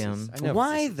know what this opium. is. I know what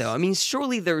Why this is. though? I mean,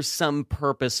 surely there's some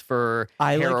purpose for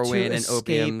I like to heroin and escape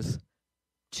opiums.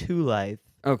 To life,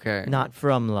 Okay. not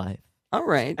from life. All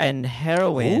right. And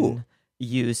heroin Ooh.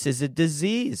 use is a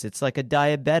disease. It's like a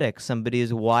diabetic. Somebody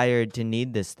is wired to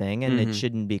need this thing, and it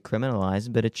shouldn't be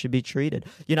criminalized, but it should be treated.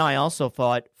 I also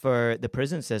fought for the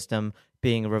prison system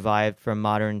being revived from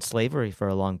modern slavery for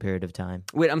a long period of time.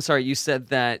 Wait, I'm sorry. You said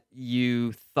that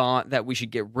you thought that we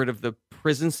should get rid of the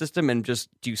prison system and just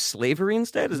do slavery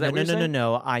instead? Is that what you're saying?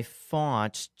 No. I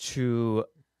fought to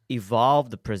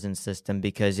evolve the prison system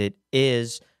because it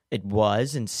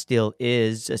was and still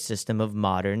is a system of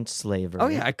modern slavery. Oh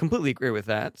yeah, I completely agree with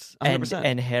that. 100%.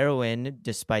 And heroin,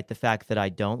 despite the fact that I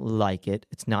don't like it,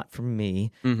 it's not for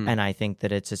me, and I think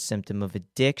that it's a symptom of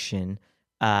addiction.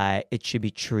 It should be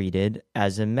treated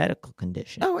as a medical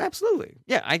condition. Oh, absolutely.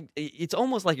 Yeah, it's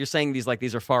almost like you're saying these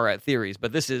are far out theories,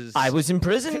 but this is I was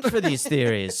imprisoned for these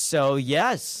theories, so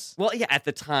yes. well, yeah, at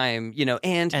the time,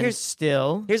 and And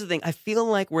still, Here's the thing. I feel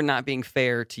like we're not being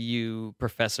fair to you,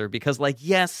 Professor, because,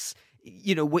 yes,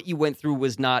 what you went through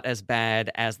was not as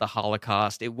bad as the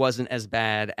Holocaust. It wasn't as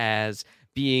bad as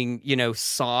being,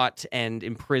 sought and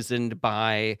imprisoned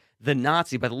by the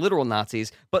literal Nazis.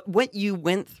 But what you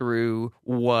went through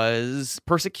was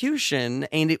persecution,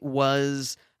 and it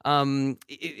was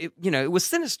it was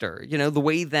sinister. The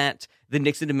way that the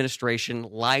Nixon administration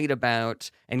lied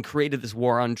about and created this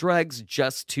war on drugs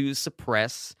just to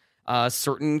suppress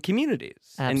certain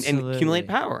communities and accumulate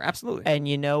power. Absolutely. And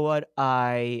you know what?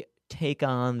 I take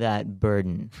on that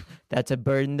burden. That's a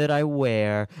burden that I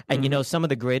wear. And some of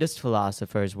the greatest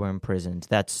philosophers were imprisoned.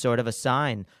 That's sort of a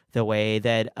sign. The way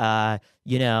that a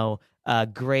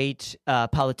great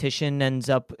politician ends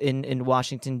up in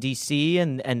Washington D.C.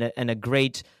 and a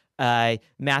great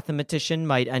mathematician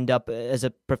might end up as a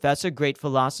professor. Great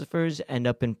philosophers end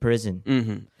up in prison.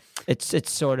 Mm-hmm.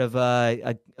 It's sort of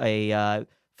a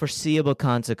foreseeable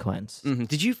consequence.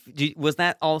 Mm-hmm. Was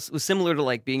that also similar to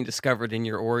like being discovered in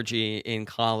your orgy in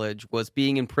college? Was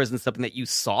being in prison something that you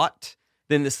sought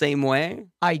in the same way?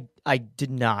 I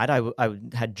did not. I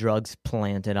had drugs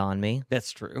planted on me.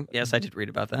 That's true. Yes, I did read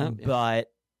about that.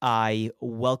 But I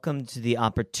welcomed the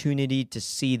opportunity to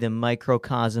see the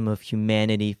microcosm of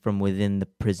humanity from within the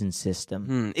prison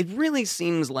system. It really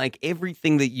seems like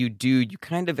everything that you do, you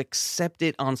kind of accept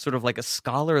it on sort of like a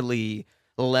scholarly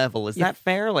level. Is that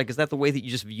fair? Like, is that the way that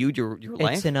you just viewed your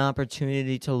life? It's an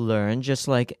opportunity to learn, just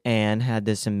like Anne had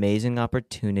this amazing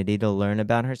opportunity to learn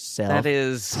about herself. That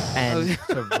is... And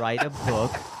to write a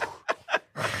book.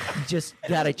 Just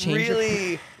gotta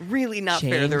change really not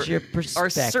fair. There your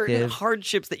perspective. are certain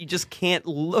hardships that you just can't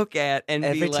look at and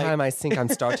Every be like... time I think I'm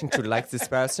starting to like this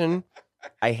person,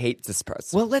 I hate this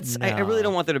person. Well, I really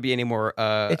don't want there to be any more...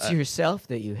 it's yourself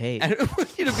that you hate. I don't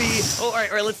want you to be... Oh, all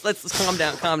right, let's calm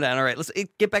down. All right, let's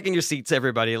get back in your seats,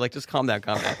 everybody. Like, just calm down.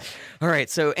 All right,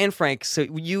 so, Anne Frank, so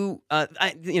you...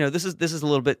 this is a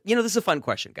little bit... this is a fun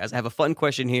question, guys. I have a fun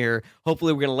question here.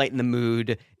 Hopefully, we're going to lighten the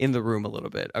mood in the room a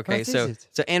little bit, okay? So,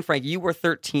 Anne Frank, you were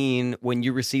 13 when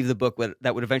you received the book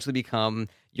that would eventually become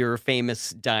your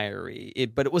famous diary.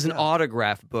 But it was an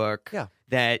autograph book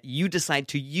that you decide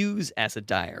to use as a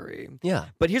diary. Yeah.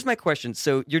 But here's my question.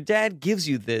 So your dad gives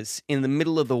you this in the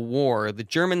middle of the war. The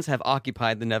Germans have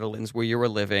occupied the Netherlands where you were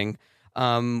living.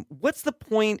 What's the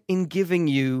point in giving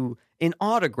you an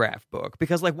autograph book?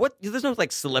 Because there's no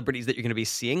like celebrities that you're going to be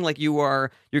seeing. Like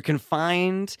you're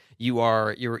confined.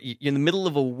 You're in the middle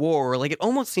of a war. Like it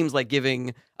almost seems like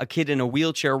giving a kid in a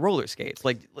wheelchair roller skates.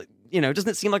 Doesn't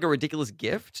it seem like a ridiculous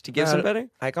gift to give somebody?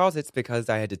 I guess it's because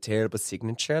I had a terrible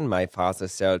signature, and my father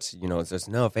said, there's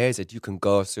no way that you can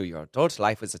go through your adult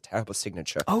life with a terrible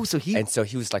signature. Oh, so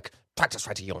he was like, practice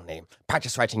writing your name,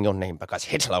 because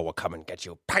Hitler will come and get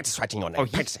you. Practice writing your name.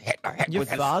 Your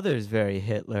father's very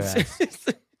Hitler-esque.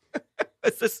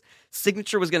 This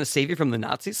signature was going to save you from the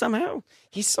Nazis somehow?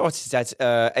 He thought that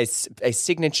a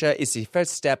signature is the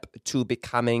first step to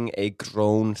becoming a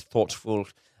grown, thoughtful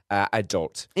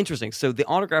adult. Interesting. So the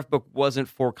autograph book wasn't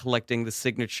for collecting the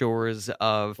signatures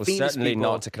of famous certainly people.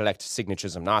 not to collect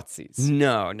signatures of Nazis.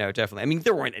 No, definitely. I mean,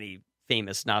 there weren't any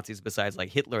famous Nazis besides like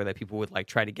Hitler that people would like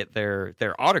try to get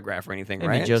their autograph or anything, Maybe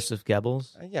right? Joseph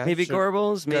Goebbels. Maybe sure.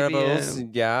 Goebbels. Maybe Goebbels,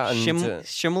 yeah. And,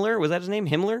 Schindler, was that his name?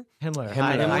 Himmler.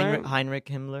 Heinrich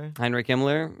Himmler. Heinrich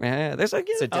Himmler. Yeah, there's like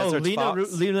it's a desert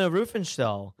fox. Lena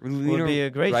Riefenstahl would be a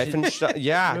great.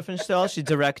 Yeah, Riefenstahl. She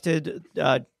directed.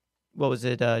 What was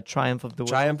it? Triumph of the Will.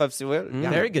 Triumph of the Will. Yeah.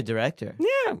 Very good director.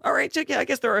 Yeah. All right. Yeah. I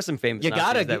guess there are some famous. You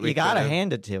gotta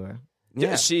hand it to her.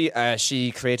 Yeah.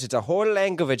 She created a whole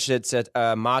language that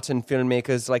modern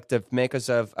filmmakers, like the makers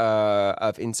of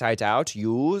Inside Out,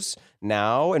 use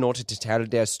now in order to tell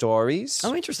their stories.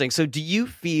 Oh, interesting. So do you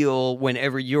feel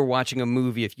whenever you're watching a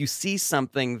movie, if you see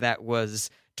something that was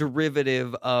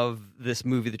derivative of this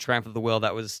movie, The Triumph of the Will,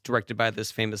 that was directed by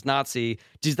this famous Nazi,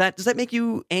 does that make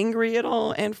you angry at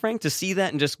all, Anne Frank, to see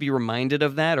that and just be reminded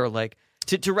of that, or like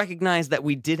to recognize that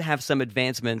we did have some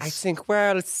advancements? I think,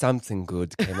 something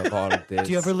good came about this.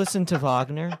 Do you ever listen to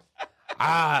Wagner?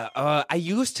 I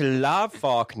used to love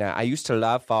Faulkner. What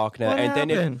and happened?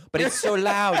 then but it's so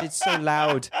loud. It's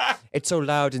so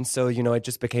loud, and so it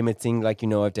just became a thing. Like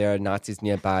if there are Nazis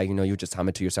nearby, you just hum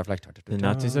it to yourself like the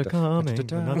Nazis are coming. The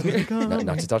Nazis are coming.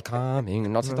 Nazis are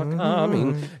coming. Nazis are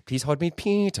coming. Please hold me,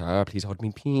 Peter. Please hold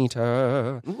me,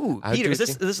 Peter. Ooh, Peter.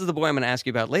 This is the boy I'm going to ask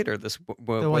you about later. This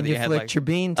boy the one you flicked your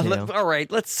bean to. All right,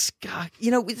 let's.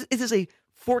 This is a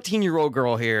 14-year-old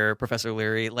girl here, Professor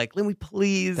Leary. Like, let me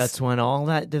please. That's when all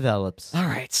that develops. All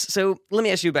right. So let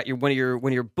me ask you about one of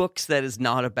your books that is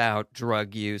not about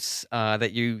drug use,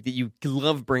 that you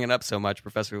love bringing up so much,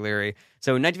 Professor Leary.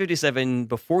 So in 1957,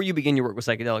 before you begin your work with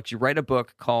psychedelics, you write a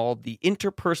book called The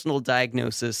Interpersonal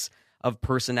Diagnosis of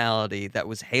Personality that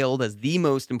was hailed as the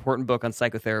most important book on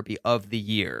psychotherapy of the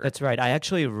year. That's right. I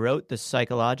actually wrote the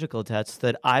psychological test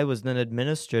that I was then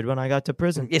administered when I got to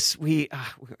prison. Yes, I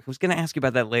was going to ask you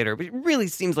about that later, but it really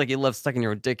seems like you love sucking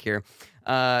your own dick here.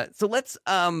 So let's...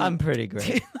 I'm pretty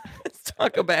great. Let's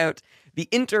talk about the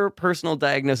interpersonal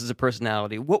diagnosis of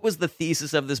personality. What was the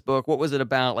thesis of this book? What was it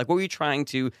about? Like, what were you trying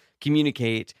to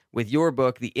communicate with your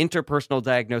book, The Interpersonal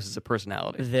Diagnosis of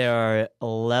Personality? There are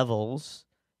levels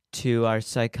to our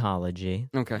psychology.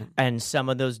 Okay. And some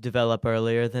of those develop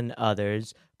earlier than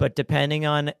others. But depending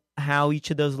on how each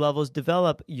of those levels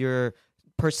develop, your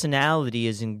personality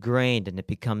is ingrained and it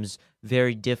becomes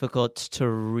very difficult to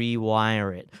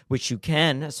rewire it, which you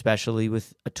can, especially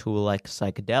with a tool like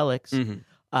psychedelics.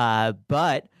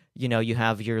 But, you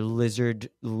have your lizard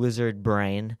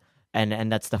brain.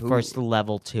 And that's the first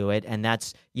level to it, and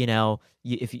that's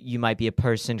if you might be a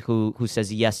person who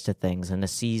says yes to things and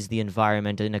sees the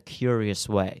environment in a curious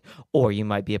way, or you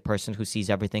might be a person who sees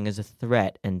everything as a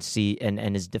threat and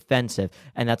is defensive,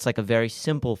 and that's like a very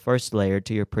simple first layer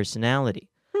to your personality.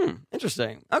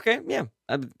 Interesting. Okay, yeah,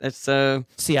 it's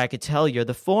See, I could tell you're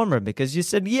the former because you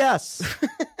said yes,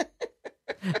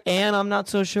 and I'm not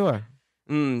so sure.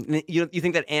 You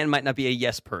think that Anne might not be a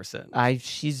yes person?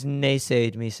 She's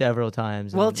naysayed me several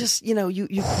times. Well, just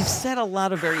you've said a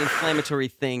lot of very inflammatory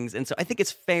things, and so I think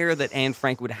it's fair that Anne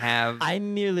Frank would have.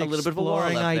 I'm merely a little bit of a wall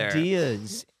exploring up there.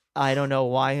 ideas. I don't know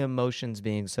why emotions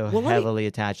being so heavily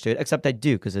attached to it, except I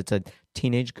do because it's a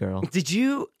teenage girl. Did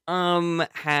you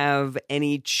have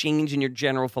any change in your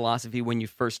general philosophy when you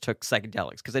first took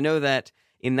psychedelics? Because I know that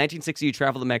in 1960 you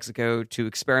traveled to Mexico to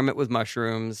experiment with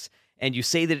mushrooms. And you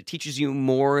say that it teaches you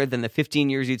more than the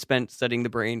 15 years you'd spent studying the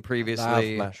brain previously. I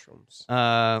love mushrooms.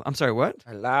 I'm sorry, what?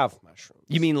 I love mushrooms.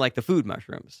 You mean like the food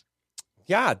mushrooms?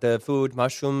 Yeah, the food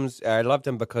mushrooms. I love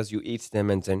them because you eat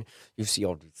them and then you see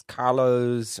all these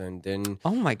colors, and then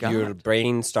Oh my God. your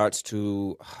brain starts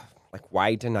to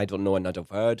widen. I don't know another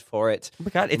word for it. Oh my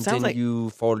God, it and sounds then like you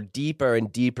fall deeper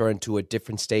and deeper into a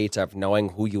different state of knowing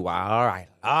who you are. I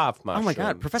love mushrooms. Oh my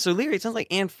God, Professor Leary, it sounds like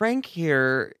Anne Frank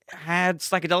here had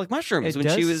psychedelic mushrooms It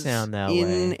when she does was sound that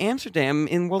in way. Amsterdam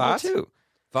in World What? War II.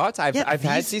 But I've had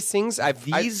these- these things.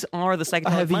 These are the psychedelic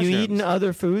Have mushrooms. you eaten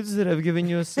other foods that have given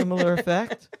you a similar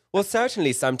effect? Well,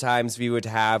 certainly sometimes we would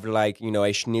have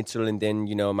a schnitzel, and then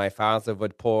my father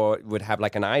would have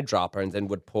like an eyedropper, and then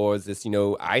would pour this.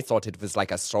 I thought it was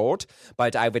like a salt,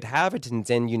 but I would have it, and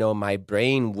then my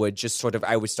brain would just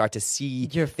I would start to see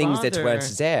Your things that father-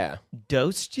 weren't there.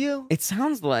 Dosed you? It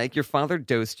sounds like your father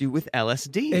dosed you with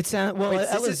LSD.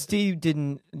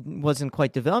 LSD wasn't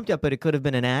quite developed yet, but it could have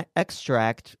been an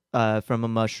extract from a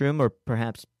mushroom or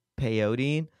perhaps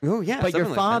peyote. Oh, yeah. But your something like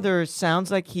that. father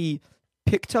sounds like he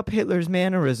picked up Hitler's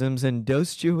mannerisms and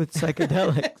dosed you with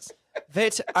psychedelics.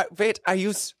 Wait, are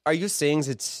you saying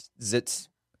that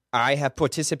I have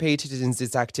participated in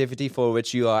this activity for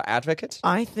which you are advocate?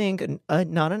 I think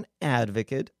not an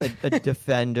advocate, a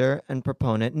defender and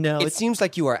proponent. No, It seems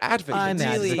like you are advocate. I'm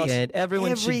Really? advocate.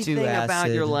 Everyone should Everything do acid. about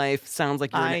your life sounds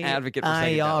like you're an advocate for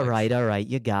psychedelics. All right,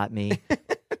 you got me.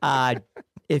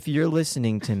 If you're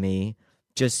listening to me,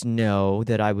 just know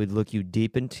that I would look you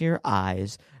deep into your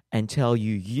eyes and tell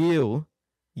you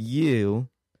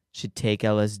should take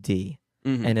LSD,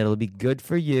 Mhm. and it'll be good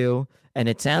for you. And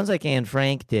it sounds like Anne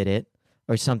Frank did it,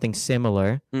 or something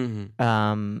similar.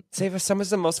 Mhm. They were some of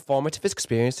the most formative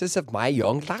experiences of my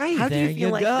young life. How do There you feel you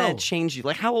like go. that changed you?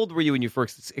 Like, how old were you when you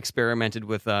first experimented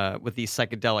with these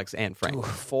psychedelics, Anne Frank?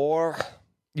 4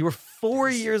 You were 4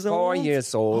 years old? 4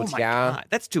 years old, Oh my yeah. God.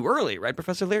 That's too early, right,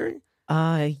 Professor Leary?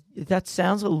 That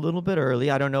sounds a little bit early.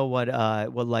 I don't know what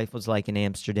life was like in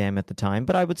Amsterdam at the time,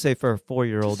 but I would say for a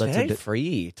 4-year-old, that's a very bit.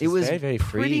 free. It was very, very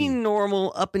free. pretty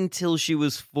normal up until she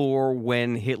was 4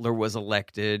 when Hitler was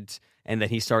elected, and then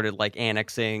he started like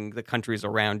annexing the countries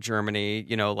around Germany.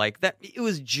 Like that. It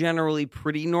was generally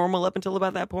pretty normal up until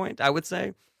about that point, I would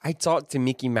say, I thought that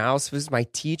Mickey Mouse was my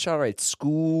teacher at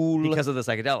school. because of the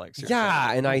psychedelics. you're Yeah,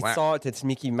 saying. and I Wow. thought that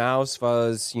Mickey Mouse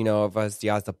was the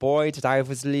other boy that I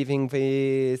was living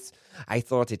with. I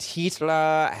thought that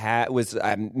Hitler was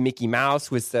Mickey Mouse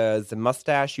with the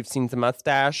mustache. You've seen the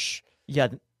mustache? Yeah,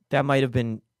 that might have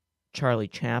been Charlie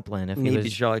Chaplin if Maybe he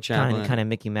was Charlie Chaplin. kind of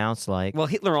Mickey Mouse like. Well,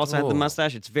 Hitler also had the Oh.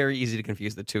 mustache. It's very easy to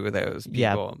confuse the two of those people.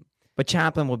 Yeah. But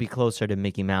Chaplin will be closer to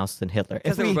Mickey Mouse than Hitler.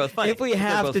 'Cause they were both funny. If we They're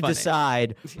have both to funny.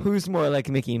 decide who's more like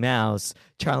Mickey Mouse,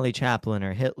 Charlie Chaplin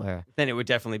or Hitler, Then it would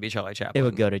definitely be Charlie Chaplin. it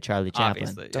would go to Charlie Chaplin.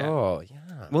 Obviously, yeah. Oh,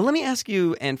 yeah. Well, let me ask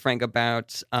you, Anne Frank,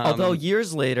 about Although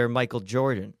years later, Michael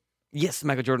Jordan Yes,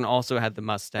 Michael Jordan also had the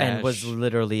mustache. and was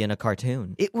literally in a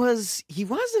cartoon. he was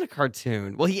in a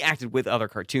cartoon. Well, he acted with other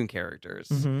cartoon characters.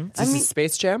 Mhm. This is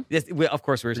Space Jam? Yes, of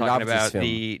course, we were talking Loved this about film.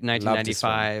 the Loved this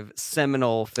 1995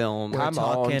 seminal film. We're Come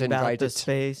on, talking then about write the it.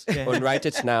 Space Jam. Und write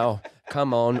it now.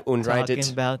 Come on, und write Talking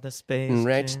it. about the Space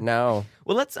Right Jam. now.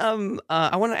 Well, let's. I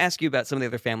want to ask you about some of the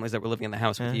other families that were living in the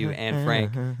house with you and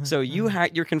Frank. So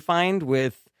you're confined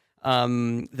with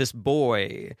this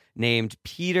boy named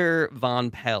Peter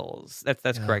Von Pels.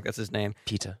 That's correct. That's his name.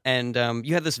 Peter. And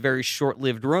you had this very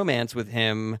short-lived romance with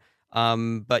him.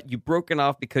 But you broke it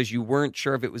off because you weren't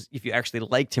sure if you actually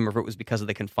liked him or if it was because of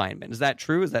the confinement. Is that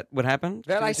true? Is that what happened?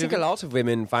 Well, I think a lot of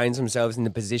women find themselves in the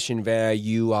position where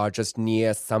you are just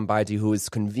near somebody who is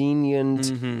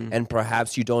convenient, and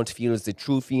perhaps you don't feel the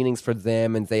true feelings for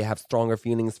them, and they have stronger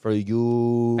feelings for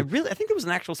you. I think there was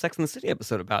an actual Sex and the City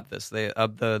episode about this.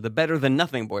 The better than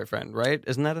nothing boyfriend, right?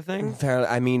 Isn't that a thing? Well,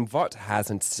 I mean, what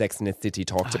hasn't Sex and the City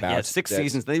talked about? Yeah, 6 that-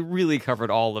 seasons. They really covered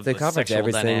all of They the covered sexual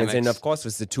everything, dynamics. and then of course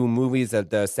with the two movies,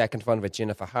 the second one with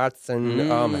Jennifer Hudson.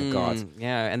 Oh my God!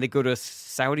 Yeah, and they go to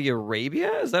Saudi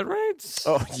Arabia. Is that right?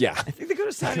 Oh yeah. I think they go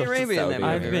to Saudi go to Arabia. in that Saudi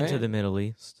movie, I've been right? to the Middle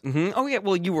East. Oh yeah.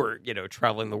 Well, you were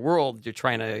traveling the world. You're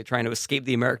trying to escape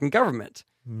the American government.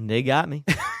 They got me.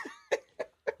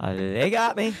 They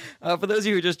got me. For those of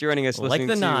you who are just joining us, Like listening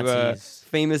the to Nazis.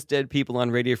 Famous Dead People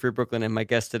on Radio Free Brooklyn, and my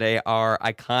guests today are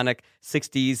iconic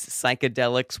 60s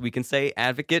psychedelics, we can say,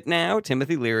 advocate now,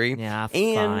 Timothy Leary, Yeah,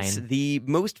 and fine. the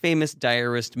most famous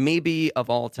diarist, maybe of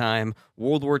all time,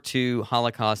 World War II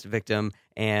Holocaust victim,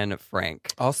 Anne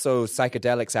Frank. Also,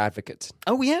 psychedelics advocate.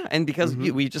 Oh, yeah, and because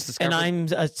we just discovered...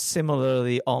 And I'm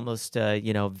similarly almost,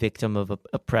 victim of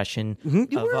oppression You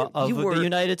of were- the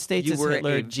United States you as were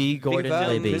Hitler, a G. Gordon Well,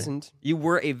 Liddy. listened. You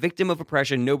were a victim of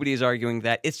oppression. Nobody is arguing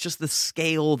that. It's just the scale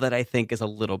that I think is a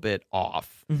little bit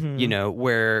off.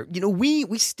 Where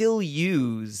we still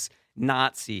use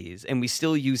Nazis and we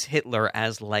still use Hitler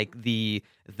as like the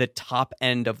top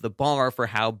end of the bar for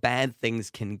how bad things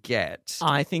can get.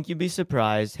 I think you'd be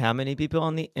surprised how many people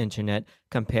on the internet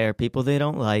compare people they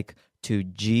don't like to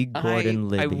G. Gordon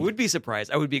Liddy. I would be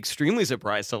surprised. I would be extremely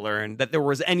surprised to learn that there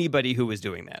was anybody who was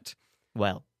doing that.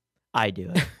 Well, I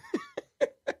do it.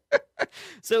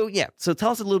 So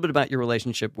tell us a little bit about your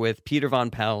relationship with Peter Von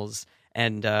Pels,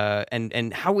 and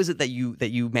how is it that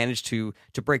you managed to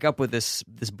break up with this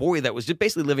boy that was just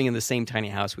basically living in the same tiny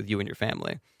house with you and your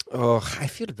family? Oh, I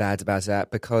feel bad about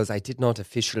that because I did not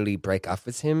officially break up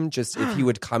with him. Just if he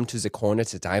would come to the corner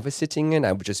that I was sitting in,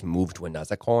 I would just move to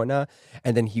another corner,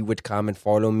 and then he would come and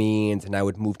follow me, and then I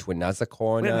would move to another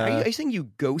corner. Wait, are you saying you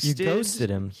ghosted? You ghosted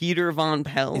him. Peter Von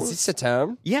Pels? Is this a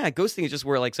term? Yeah, ghosting is just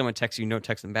where like someone texts you, no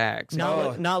text them back.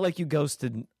 So- Not like you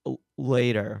ghosted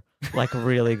later, like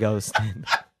really ghosted.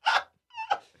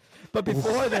 But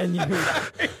before then, you...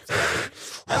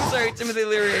 I'm sorry, Timothy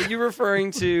Leary, are you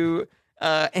referring to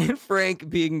Anne Frank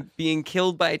being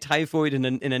killed by typhoid in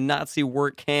a Nazi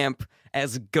work camp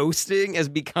as ghosting, as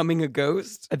becoming a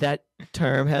ghost? That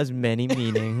term has many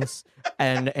meanings,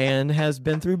 and Anne has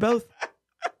been through both.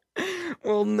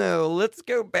 Well, no. Let's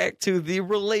go back to the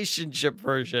relationship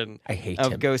version I hate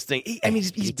of him. ghosting.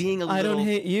 He's being a little... I don't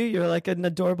hate you. You're like an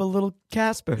adorable little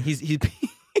Casper. He's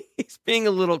being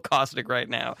a little caustic right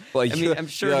now. Well, I'm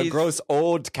sure you're a he's... gross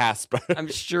old Casper. I'm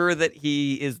sure that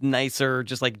he is nicer,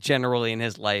 just like generally in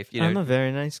his life. I'm a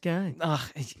very nice guy.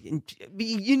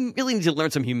 You really need to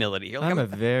learn some humility. Like, I'm a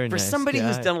very for nice somebody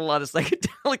who's guy. done a lot of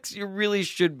psychedelics, you really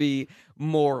should be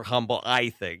more humble, I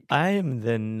think. I am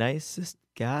the nicest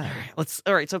guy.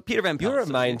 All right. So Peter Van Pels. You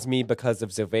remind me because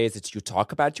of the way that you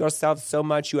talk about yourself so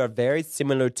much. You are very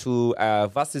similar to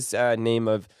what's his name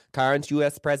of current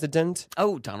U.S. president?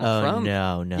 Oh, Donald Oh, Trump.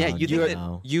 no. Yeah, you think that-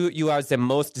 no. You are the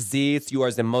most this. You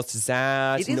are the most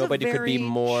that. It is a Nobody could be very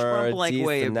more Trump-like this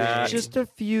way of and that. being. Just a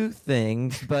few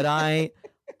things, but I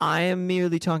am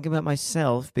merely talking about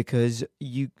myself because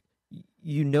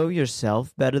you know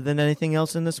yourself better than anything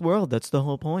else in this world. That's the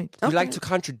whole point. You like to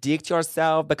contradict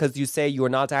yourself because you say you are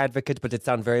not advocate, but it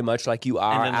sounds very much like you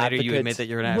are And then later advocate. you admit that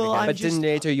you're an advocate. Well, I'm But just- then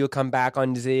later you come back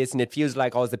on this, and it feels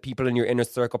like all the people in your inner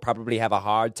circle probably have a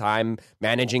hard time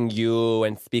managing you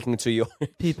and speaking to you.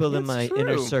 People in That's my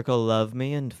inner true. circle love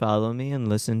me and follow me and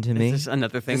listen to me. This is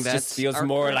another thing This that just feels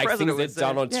more like things that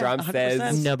Donald Trump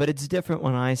says. No, but it's different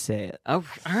when I say it. Oh,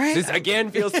 all right. This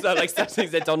again feels like something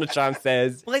that Donald Trump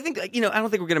says. Well, I think I don't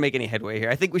think we're going to make any headway here.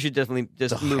 I think we should definitely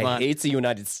just move I on. hate the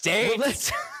United States. Well, let's-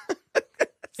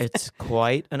 It's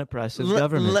quite an oppressive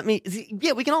government. Let me.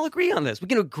 Yeah, we can all agree on this. We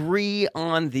can agree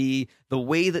on the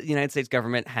way that the United States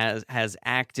government has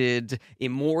acted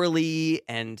immorally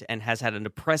and has had an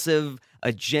oppressive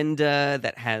agenda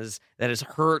that has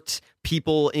hurt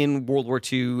people in World War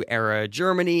II era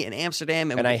Germany and Amsterdam.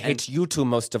 And I hate you two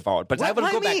most of all. But I will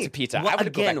why go back me? to Peter. Why, I will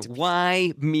again, go back to Peter.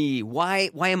 why me? Why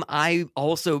am I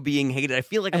also being hated? I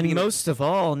feel like I'm And being... most of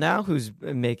all, now who's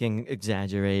making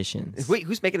exaggerations? Wait,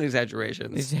 who's making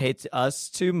exaggerations? He hates us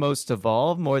too most of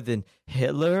all, more than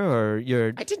Hitler or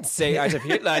your... I didn't say out of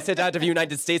Hitler. I said out of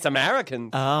United States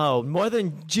Americans. Oh, more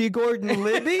than G. Gordon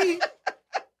Liddy?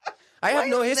 I have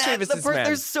no history That- with the this per- man.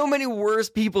 There's so many worse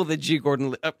people than G.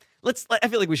 Gordon. I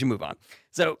feel like we should move on.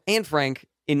 So, Anne Frank,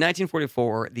 in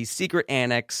 1944, the secret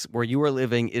annex where you are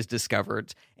living is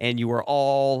discovered, and you are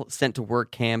all sent to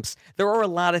work camps. There are a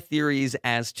lot of theories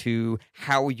as to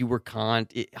how you were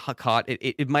caught.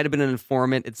 It might have been an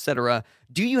informant, etc.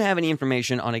 Do you have any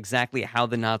information on exactly how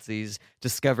the Nazis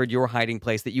discovered your hiding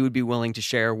place that you would be willing to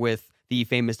share with the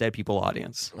Famous Dead People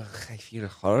audience? I feel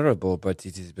horrible, but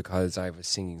it is because I was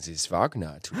singing this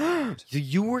Wagner too loud.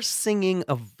 You were singing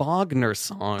a Wagner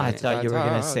song. I thought you were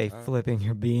going to say flipping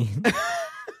your bean.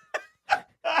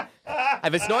 I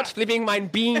was not flipping my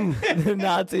bean. The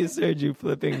Nazis heard you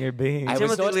flipping your bean. I was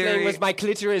Timothy not Leary, playing with my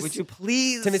clitoris. Would you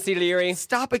please Timothy Leary.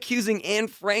 stop accusing Anne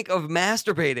Frank of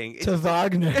masturbating? To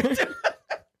Wagner.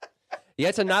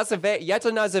 Yet another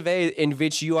way in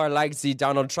which you are like the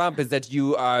Donald Trump is that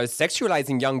you are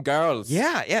sexualizing young girls.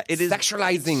 Yeah, it is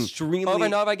Sexualizing extremely over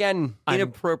and over again.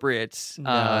 inappropriate.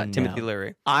 No, Timothy no.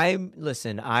 Leary.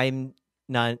 I'm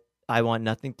not. I want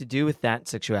nothing to do with that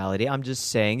sexuality. I'm just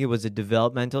saying it was a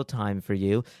developmental time for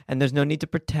you, and there's no need to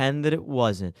pretend that it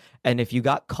wasn't. And if you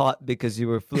got caught because you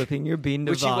were flipping your bean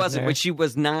to Which she wasn't. Wagner- Which she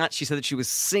was not. She said that she was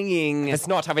singing It's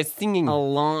not. I was singing.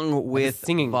 along with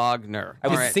singing. Wagner. I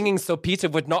was All right. singing so Peter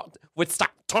would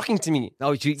stop talking to me.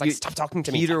 Oh, It's like, stop talking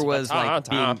to me. Peter Stop, was stop, like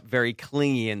being stop. very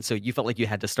clingy, and so you felt like you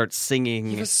had to start singing.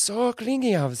 He was so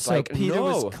clingy. I was So like, Peter no.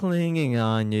 was clinging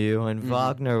on you, and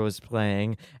Wagner was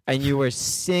playing, and you were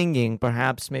singing,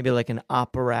 perhaps maybe like an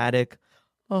operatic,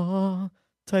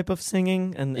 type of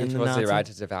singing, and It the was Nazi-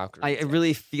 erotic Valkyrie. I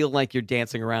really feel like you're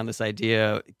dancing around this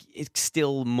idea. It's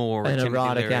still more an Timothy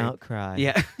erotic Leary. outcry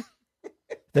Yeah,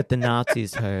 that the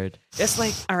Nazis heard. it's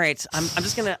like, all right, I'm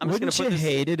just gonna Wouldn't put you this.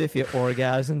 hate it if you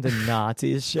orgasmed and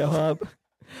Nazis show up?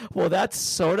 Well, that's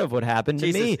sort of what happened to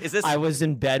Jesus, me. is this- I was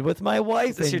in bed with my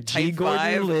wife, Is this your and G. type Gordon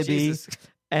 5? Liddy Jesus.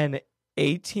 and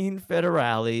 18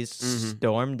 federales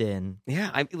stormed in.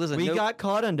 Yeah, listen. We no, got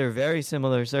caught under very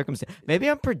similar circumstances. Maybe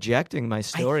I'm projecting my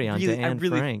story onto Anne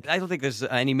Frank. I don't think there's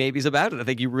any maybes about it. I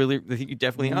think you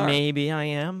definitely are. Maybe I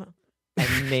am,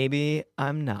 and maybe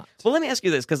I'm not. Well, let me ask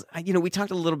you this, because we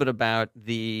talked a little bit about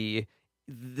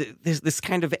this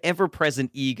kind of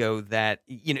ever-present ego that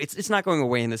it's not going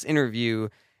away in this interview,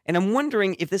 and I'm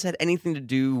wondering if this had anything to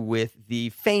do with the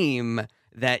fame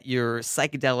that your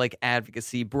psychedelic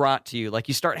advocacy brought to you. Like,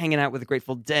 you start hanging out with the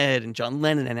Grateful Dead and John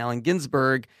Lennon and Allen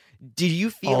Ginsberg. Did you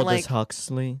feel Aldous like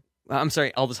Huxley, I'm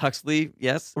sorry, Aldous Huxley?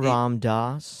 Yes, Ram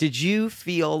Dass. Did you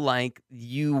feel like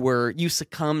you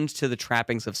succumbed to the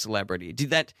trappings of celebrity? Did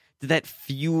that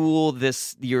fuel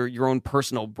your own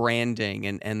personal branding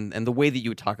and the way that you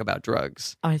would talk about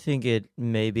drugs? I think it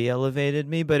maybe elevated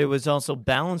me, but it was also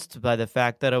balanced by the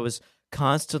fact that I was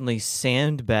constantly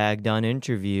sandbagged on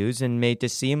interviews and made to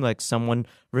seem like someone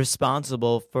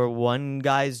responsible for one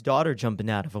guy's daughter jumping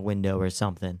out of a window or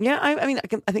something. Yeah, I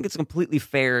think it's completely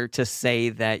fair to say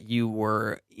that you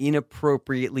were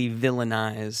inappropriately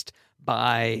villainized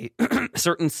by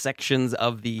certain sections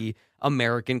of the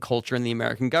American culture and the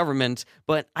American government,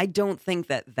 but I don't think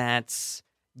that that's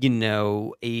a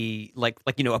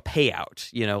payout,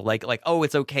 like oh,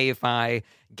 it's okay if I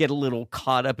get a little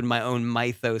caught up in my own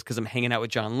mythos because I'm hanging out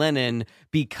with John Lennon,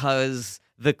 because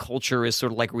the culture is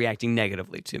sort of like reacting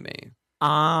negatively to me.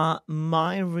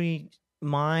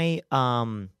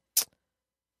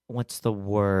 What's the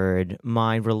word?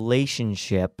 My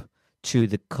relationship to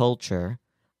the culture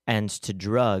and to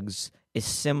drugs is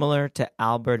similar to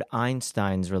Albert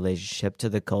Einstein's relationship to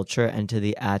the culture and to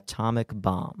the atomic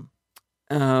bomb.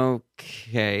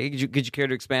 Okay. Could you care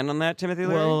to expand on that, Timothy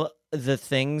Leary? Well, the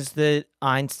things that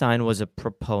Einstein was a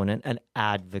proponent, an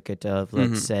advocate of,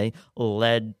 let's say,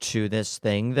 led to this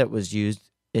thing that was used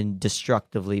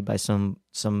destructively by some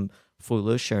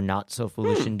foolish or not so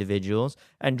foolish individuals.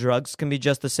 And drugs can be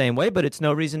just the same way, but it's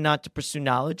no reason not to pursue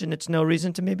knowledge, and it's no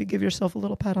reason to maybe give yourself a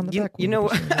little pat on the back. when you're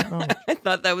pursuing that knowledge. I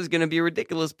thought that was going to be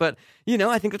ridiculous, but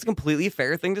I think that's a completely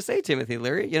fair thing to say, Timothy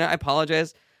Leary. I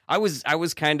apologize. I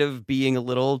was kind of being a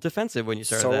little defensive when you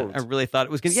started Sold. that. I really thought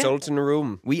it was going to get. Salt in the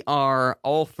room. We are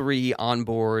all three on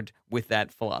board with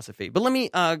that philosophy. But let me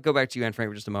go back to you, Anne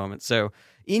Frank, for just a moment. So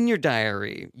in your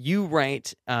diary, you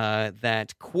write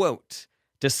that, quote,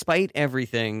 despite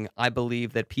everything, I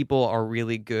believe that people are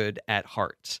really good at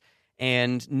heart.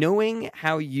 And knowing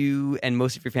how you and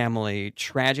most of your family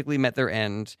tragically met their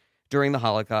end during the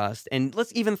Holocaust, and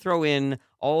let's even throw in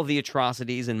all the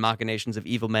atrocities and machinations of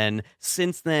evil men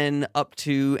since then, up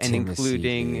to and Timothy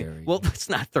including. Leary. Well, let's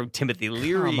not throw Timothy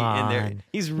Leary Come in there. on.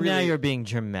 He's Now really you're being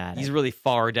dramatic. he's really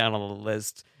far down on the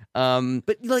list.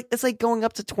 But like it's like going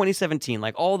up to 2017,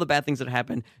 like all the bad things that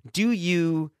happened. Do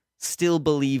you still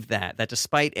believe that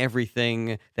despite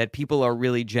everything, that people are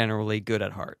really generally good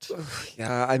at heart?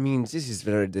 Yeah, I mean, this is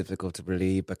very difficult to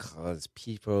believe because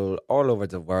people all over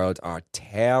the world are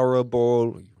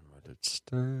terrible.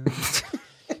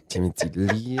 Timothy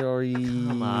Leary,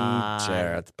 Come on.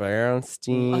 Jared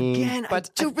Bernstein. Again, but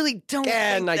I really don't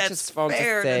again, think I that's just want to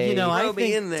fair. say, You know, I throw me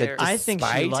think in there. I think she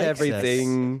despite likes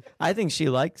everything, I think she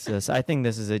likes us. I think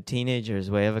this is a teenager's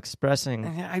way of expressing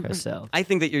I herself. I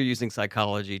think that you're using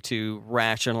psychology to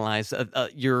rationalize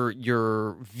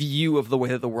your view of the way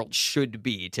that the world should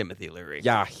be, Timothy Leary.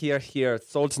 yeah, here,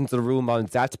 salt in the room on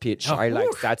that pitch. Oh, I like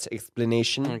whew. that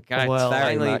explanation. Oh, God, Well, very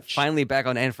finally, much. finally back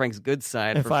on Anne Frank's good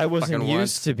side. If for I wasn't fucking once.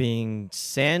 used to being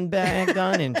sandbagged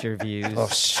on interviews, Oh,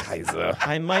 scheiße.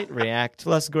 I might react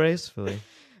less gracefully.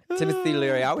 Timothy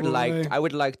Leary, I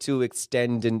would like to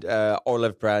extend an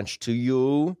olive branch to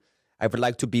you. I would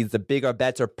like to be the bigger,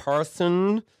 better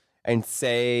person and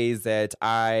say that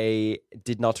I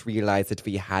did not realize that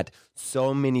we had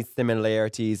so many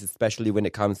similarities, especially when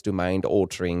it comes to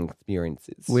mind-altering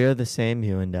experiences. We're the same,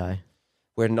 you and I.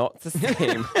 We're not the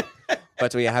same,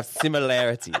 but we have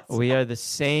similarities. We are the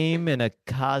same in a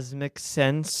cosmic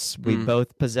sense. We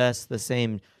both possess the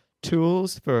same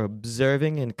tools for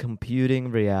observing and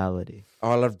computing reality.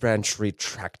 Olive branch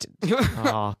retracted.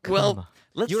 Oh, come Well, on.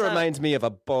 let's. You remind me of a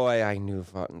boy I knew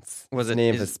once. Was His it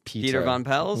name is was Peter Von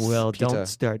Pels? Well, Peter. don't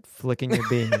start flicking your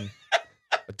bean.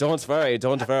 Don't worry.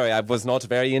 I was not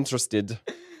very interested.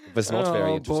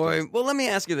 Oh boy. Well, let me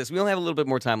ask you this. We only have a little bit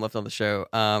more time left on the show.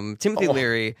 Timothy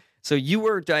Leary. So you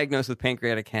were diagnosed with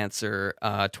pancreatic cancer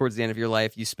towards the end of your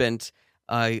life. You spent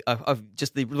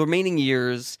just the remaining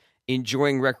years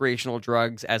enjoying recreational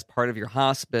drugs as part of your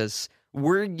hospice.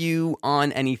 Were you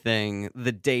on anything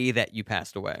the day that you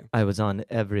passed away? I was on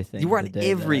everything. You were the on day that I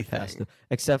everything. passed away,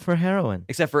 except for heroin.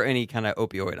 Except for any kind of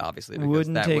opioid, obviously. Because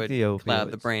Wouldn't that take would the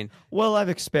cloud the opioids. brain. Well, I've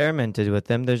experimented with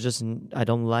them. There's just I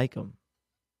don't like them.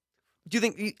 Do you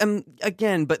think,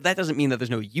 again, but that doesn't mean that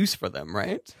there's no use for them,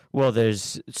 right? Well,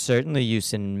 there's certainly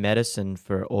use in medicine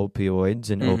for opioids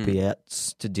and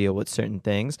opiates to deal with certain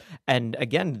things. And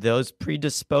again, those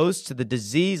predisposed to the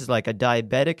disease, like a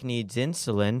diabetic needs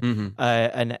insulin,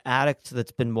 an addict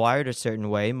that's been wired a certain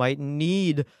way might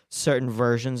need certain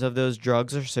versions of those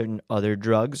drugs or certain other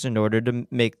drugs in order to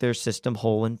make their system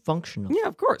whole and functional. Yeah,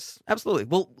 of course. Absolutely.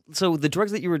 Well, so the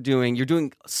drugs that you were doing, you're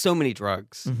doing so many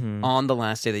drugs on the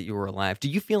last day that you were alive. Do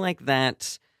you feel like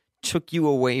that took you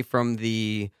away from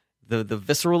the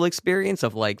visceral experience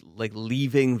of like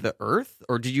leaving the earth?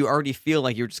 Or did you already feel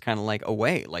like you were just kind of like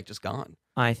away, like just gone?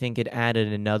 I think it added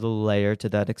another layer to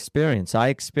that experience. I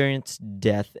experienced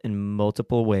death in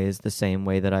multiple ways, the same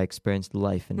way that I experienced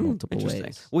life in multiple Interesting.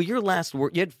 ways. Well, your last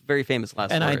word, you had very famous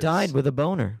last And words. I died with a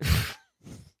boner.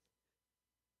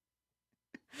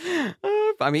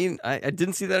 I mean, I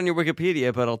didn't see that on your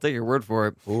Wikipedia, but I'll take your word for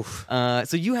it. Oof.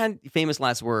 So you had famous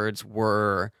last words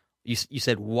were, you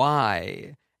said,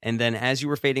 why? And then as you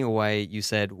were fading away, you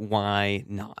said, why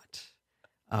not?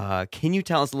 Can you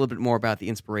tell us a little bit more about the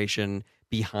inspiration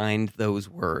behind those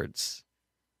words?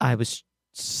 I was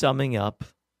summing up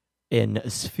in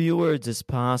as few words as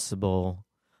possible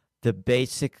the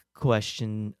basic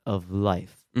question of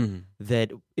life.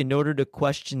 That in order to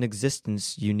question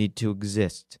existence, you need to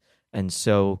exist. And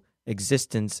so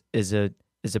existence is a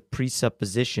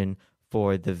presupposition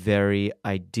for the very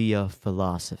idea of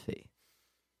philosophy.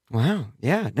 Wow.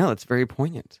 Yeah. No, it's very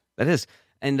poignant. That is.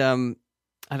 And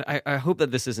I hope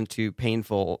that this isn't too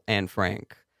painful, Anne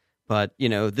Frank. But, you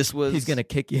know, this was... He's going to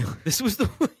kick you. This was the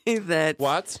way that...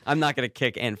 What? I'm not going to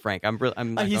kick Anne Frank. I'm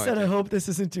not He going said, to. "I hope this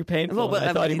isn't too painful." No, but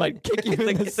I thought he might kick you in the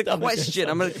It's a stomach or question.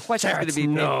 something. The question's going to be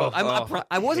painful.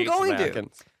 I wasn't going to.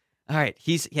 All right.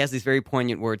 He has these very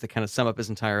poignant words that kind of sum up his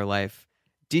entire life.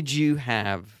 Did you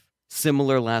have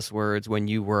similar last words when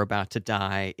you were about to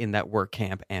die in that work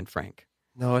camp, Anne Frank?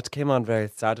 No, it came on very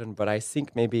sudden, but I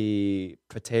think maybe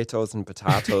potatoes and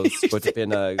potatoes would have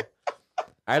been a...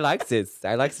 I like this.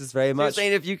 I like this very You're much.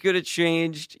 saying if you could have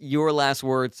changed your last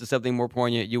words to something more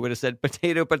poignant, you would have said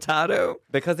potato, potato?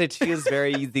 Because it feels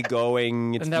very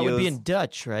easygoing. And that would be in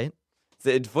Dutch, right?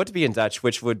 It would be in Dutch,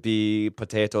 which would be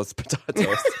potatoes,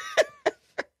 potatoes.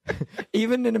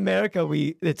 Even in America,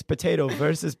 it's potato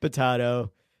versus potato.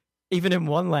 Even in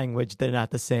one language, they're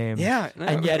not the same. Yeah, no.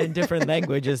 And yet in different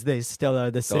languages, they still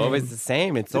are the It's same. always the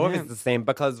same. It's always the same,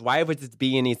 because why would it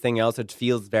be anything else? It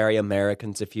feels very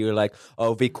American to feel like,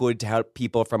 oh, we could help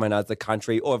people from another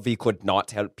country, or we could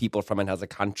not help people from another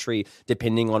country,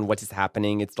 depending on what is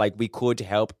happening. It's like we could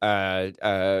help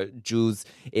Jews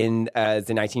in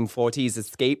the 1940s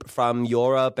escape from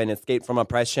Europe and escape from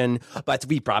oppression, but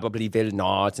we probably will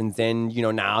not. And then,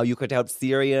 now you could help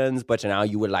Syrians, but now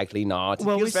you will likely not. It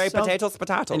Well, feels we very saw- potatoes,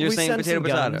 potato. And you're We saying send potato, some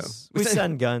potato. guns. We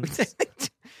send guns.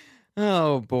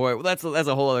 Oh boy, well that's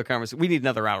a whole other conversation. We need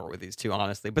another hour with these two,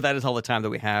 honestly. But that is all the time that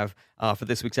we have for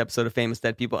this week's episode of Famous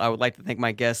Dead People. I would like to thank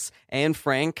my guests, Anne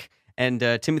Frank and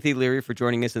Timothy Leary, for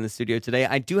joining us in the studio today.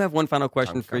 I do have one final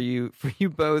question for you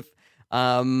both.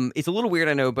 It's a little weird,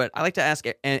 I know, but I like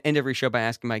to end every show by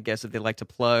asking my guests if they'd like to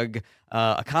plug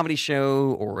a comedy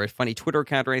show or a funny Twitter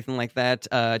account or anything like that.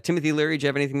 Timothy Leary, do you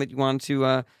have anything that you want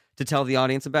to tell the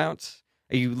audience about?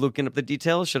 Are you looking up the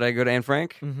details? Should I go to Anne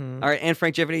Frank? Mm-hmm. All right, Anne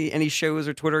Frank, do you have any shows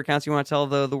or Twitter accounts you want to tell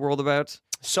the world about?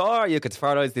 Sure, you could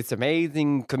follow this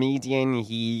amazing comedian.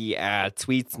 He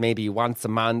tweets maybe once a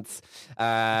month.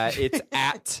 It's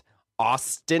at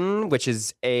Austin, which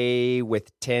is A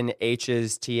with 10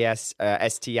 H's,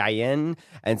 STIN.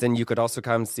 And then you could also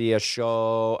come see a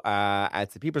show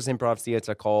at the People's Improv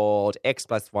Theater called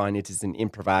X+1. It is an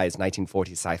improvised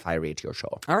 1940s sci-fi radio show.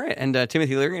 All right, and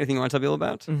Timothy Leary, anything you want to tell people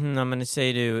about? I'm going to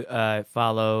say to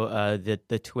follow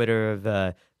the Twitter of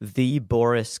the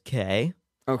Boris K.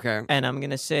 Okay. And I'm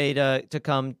going to say to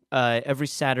come every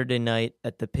Saturday night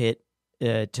at the Pit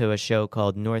to a show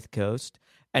called North Coast.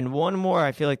 And one more,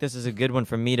 I feel like this is a good one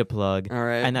for me to plug. All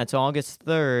right. And that's August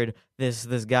 3rd. This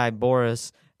guy,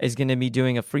 Boris, is going to be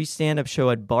doing a free stand-up show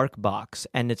at Bark Box,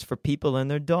 and it's for people and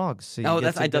their dogs. So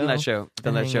I've done that show.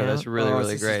 That's really,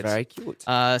 really this great. is very cute.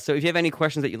 So if you have any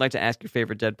questions that you'd like to ask your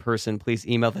favorite dead person, please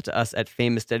email that to us at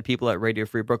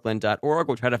famousdeadpeople@radiofreebrooklyn.org.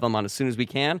 We'll try to have them on as soon as we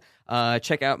can.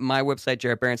 Check out my website,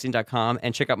 jarrettberenstein.com,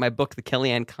 and check out my book, The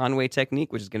Kellyanne Conway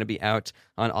Technique, which is going to be out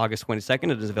on August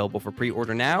 22nd. It is available for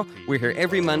pre-order now. We're here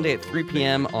every Monday at 3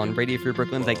 p.m. on Radio Free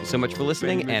Brooklyn. Thank you so much for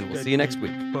listening, and we'll see you next week.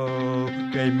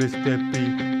 Famous dead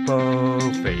people,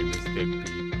 famous dead people.